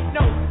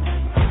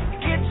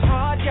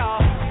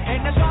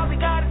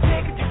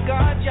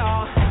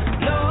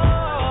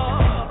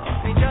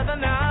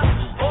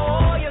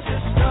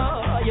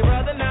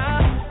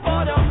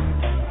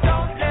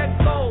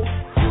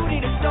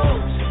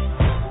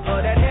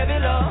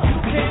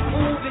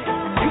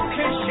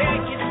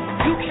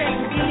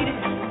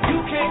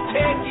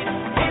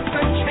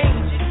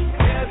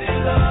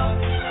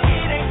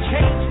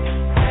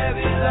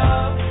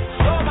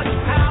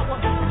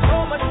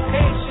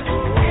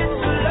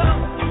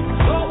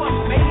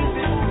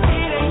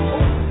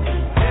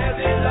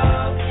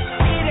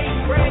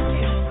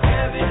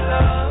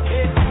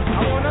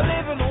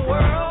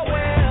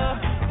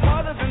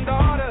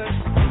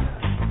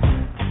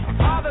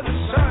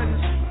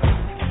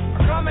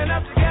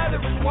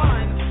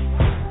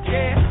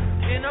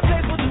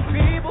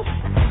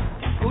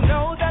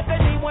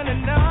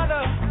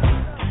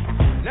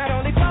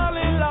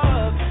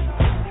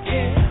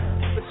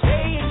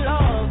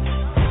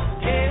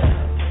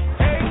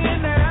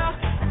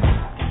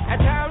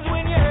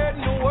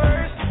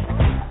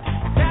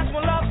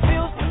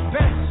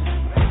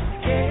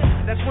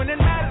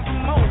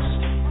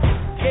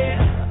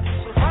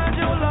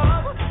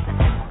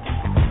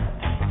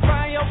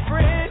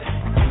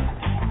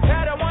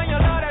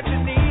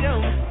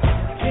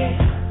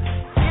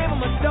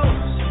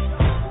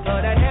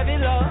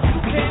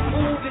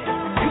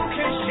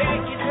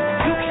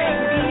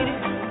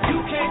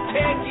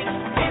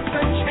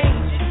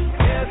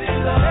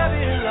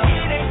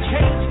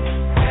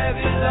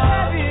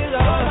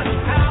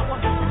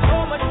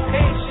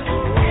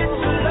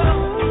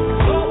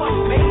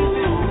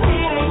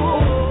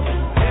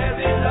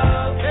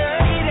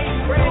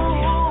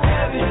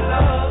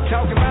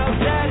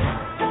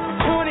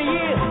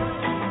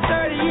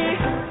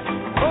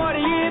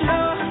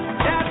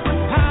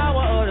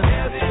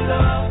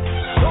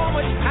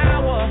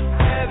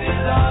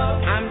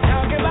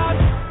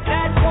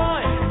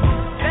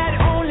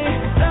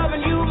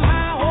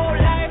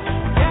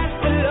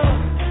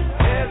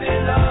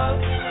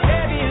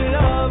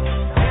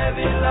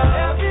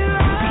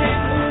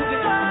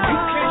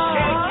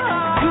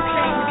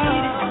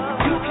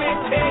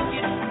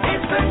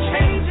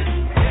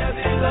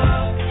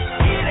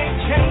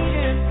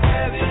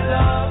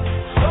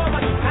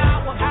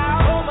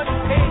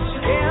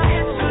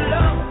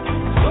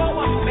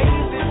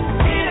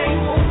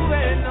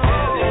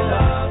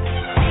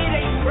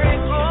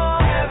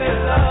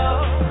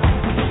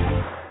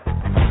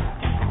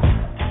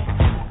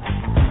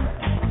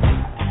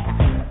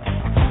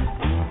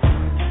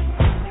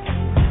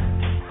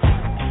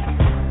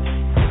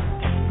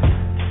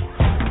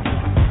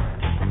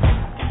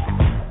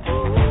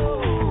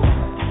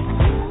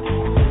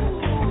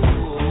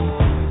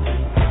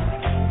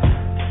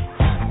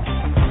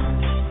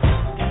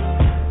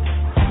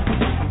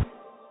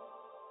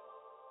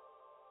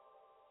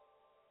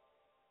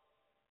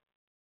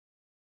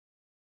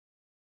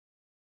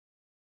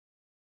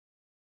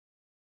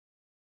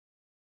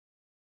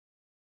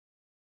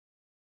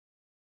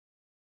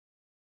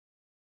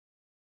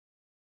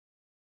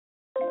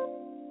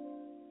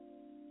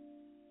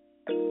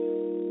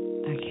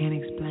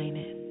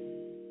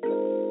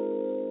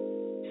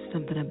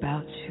something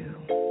about you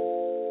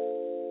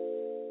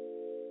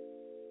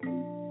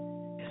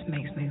just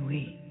makes me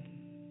weak.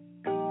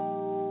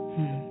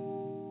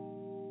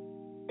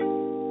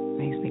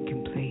 Makes me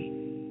complete.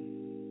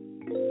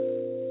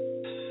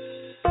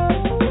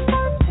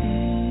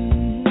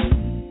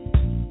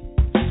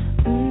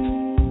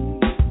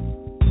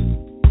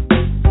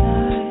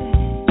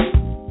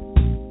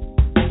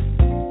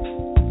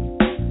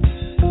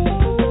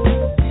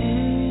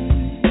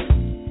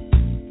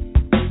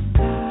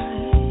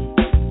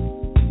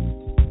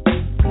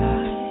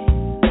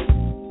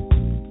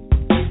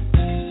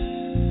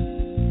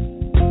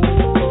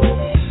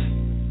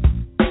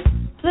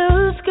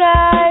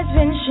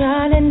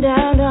 Shining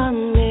down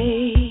on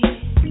me,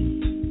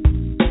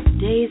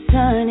 days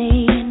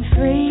sunny and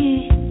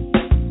free.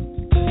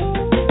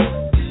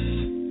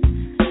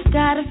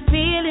 Got a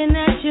feeling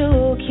that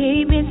you'll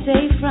keep me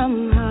safe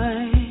from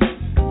harm.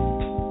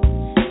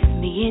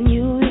 Me and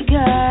you, we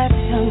got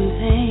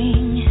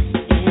something,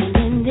 and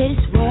in this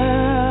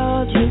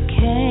world you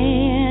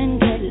can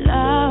get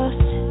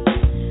lost,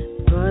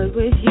 but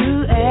with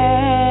you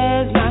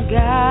as my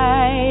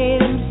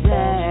guide and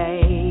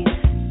side,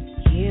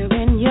 here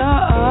in your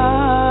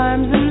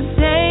arms I'm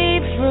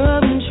safe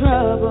from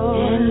trouble,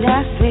 and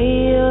I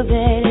feel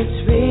that it's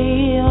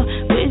real.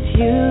 With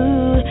you,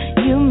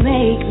 you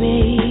make me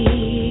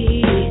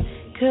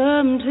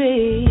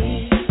complete.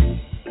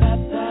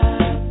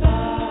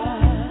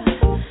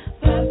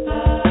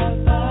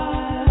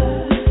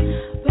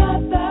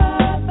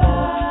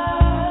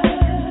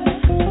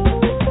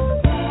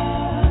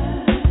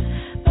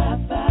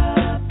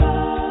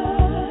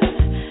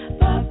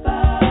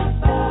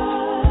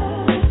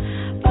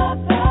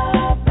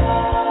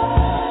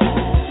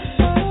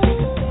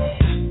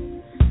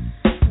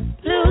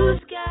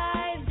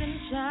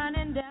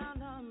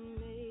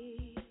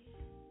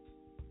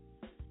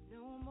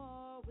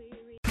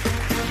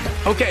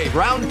 Okay,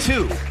 round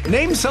two.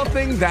 Name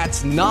something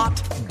that's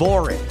not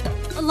boring.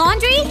 A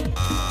laundry?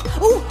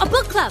 Ooh, a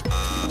book club.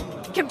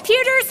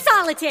 Computer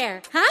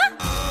solitaire, huh?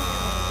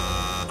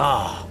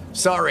 Ah,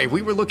 sorry,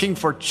 we were looking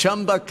for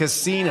Chumba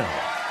Casino.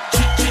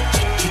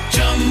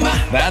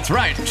 That's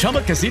right,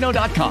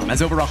 ChumbaCasino.com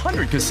has over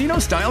 100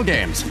 casino-style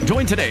games.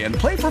 Join today and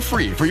play for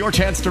free for your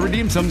chance to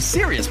redeem some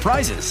serious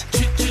prizes.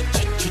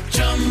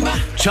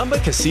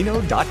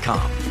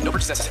 ChumbaCasino.com. No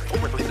purchase necessary.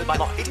 Void where prohibited by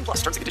law. 18+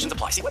 terms and conditions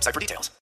apply. See website for details.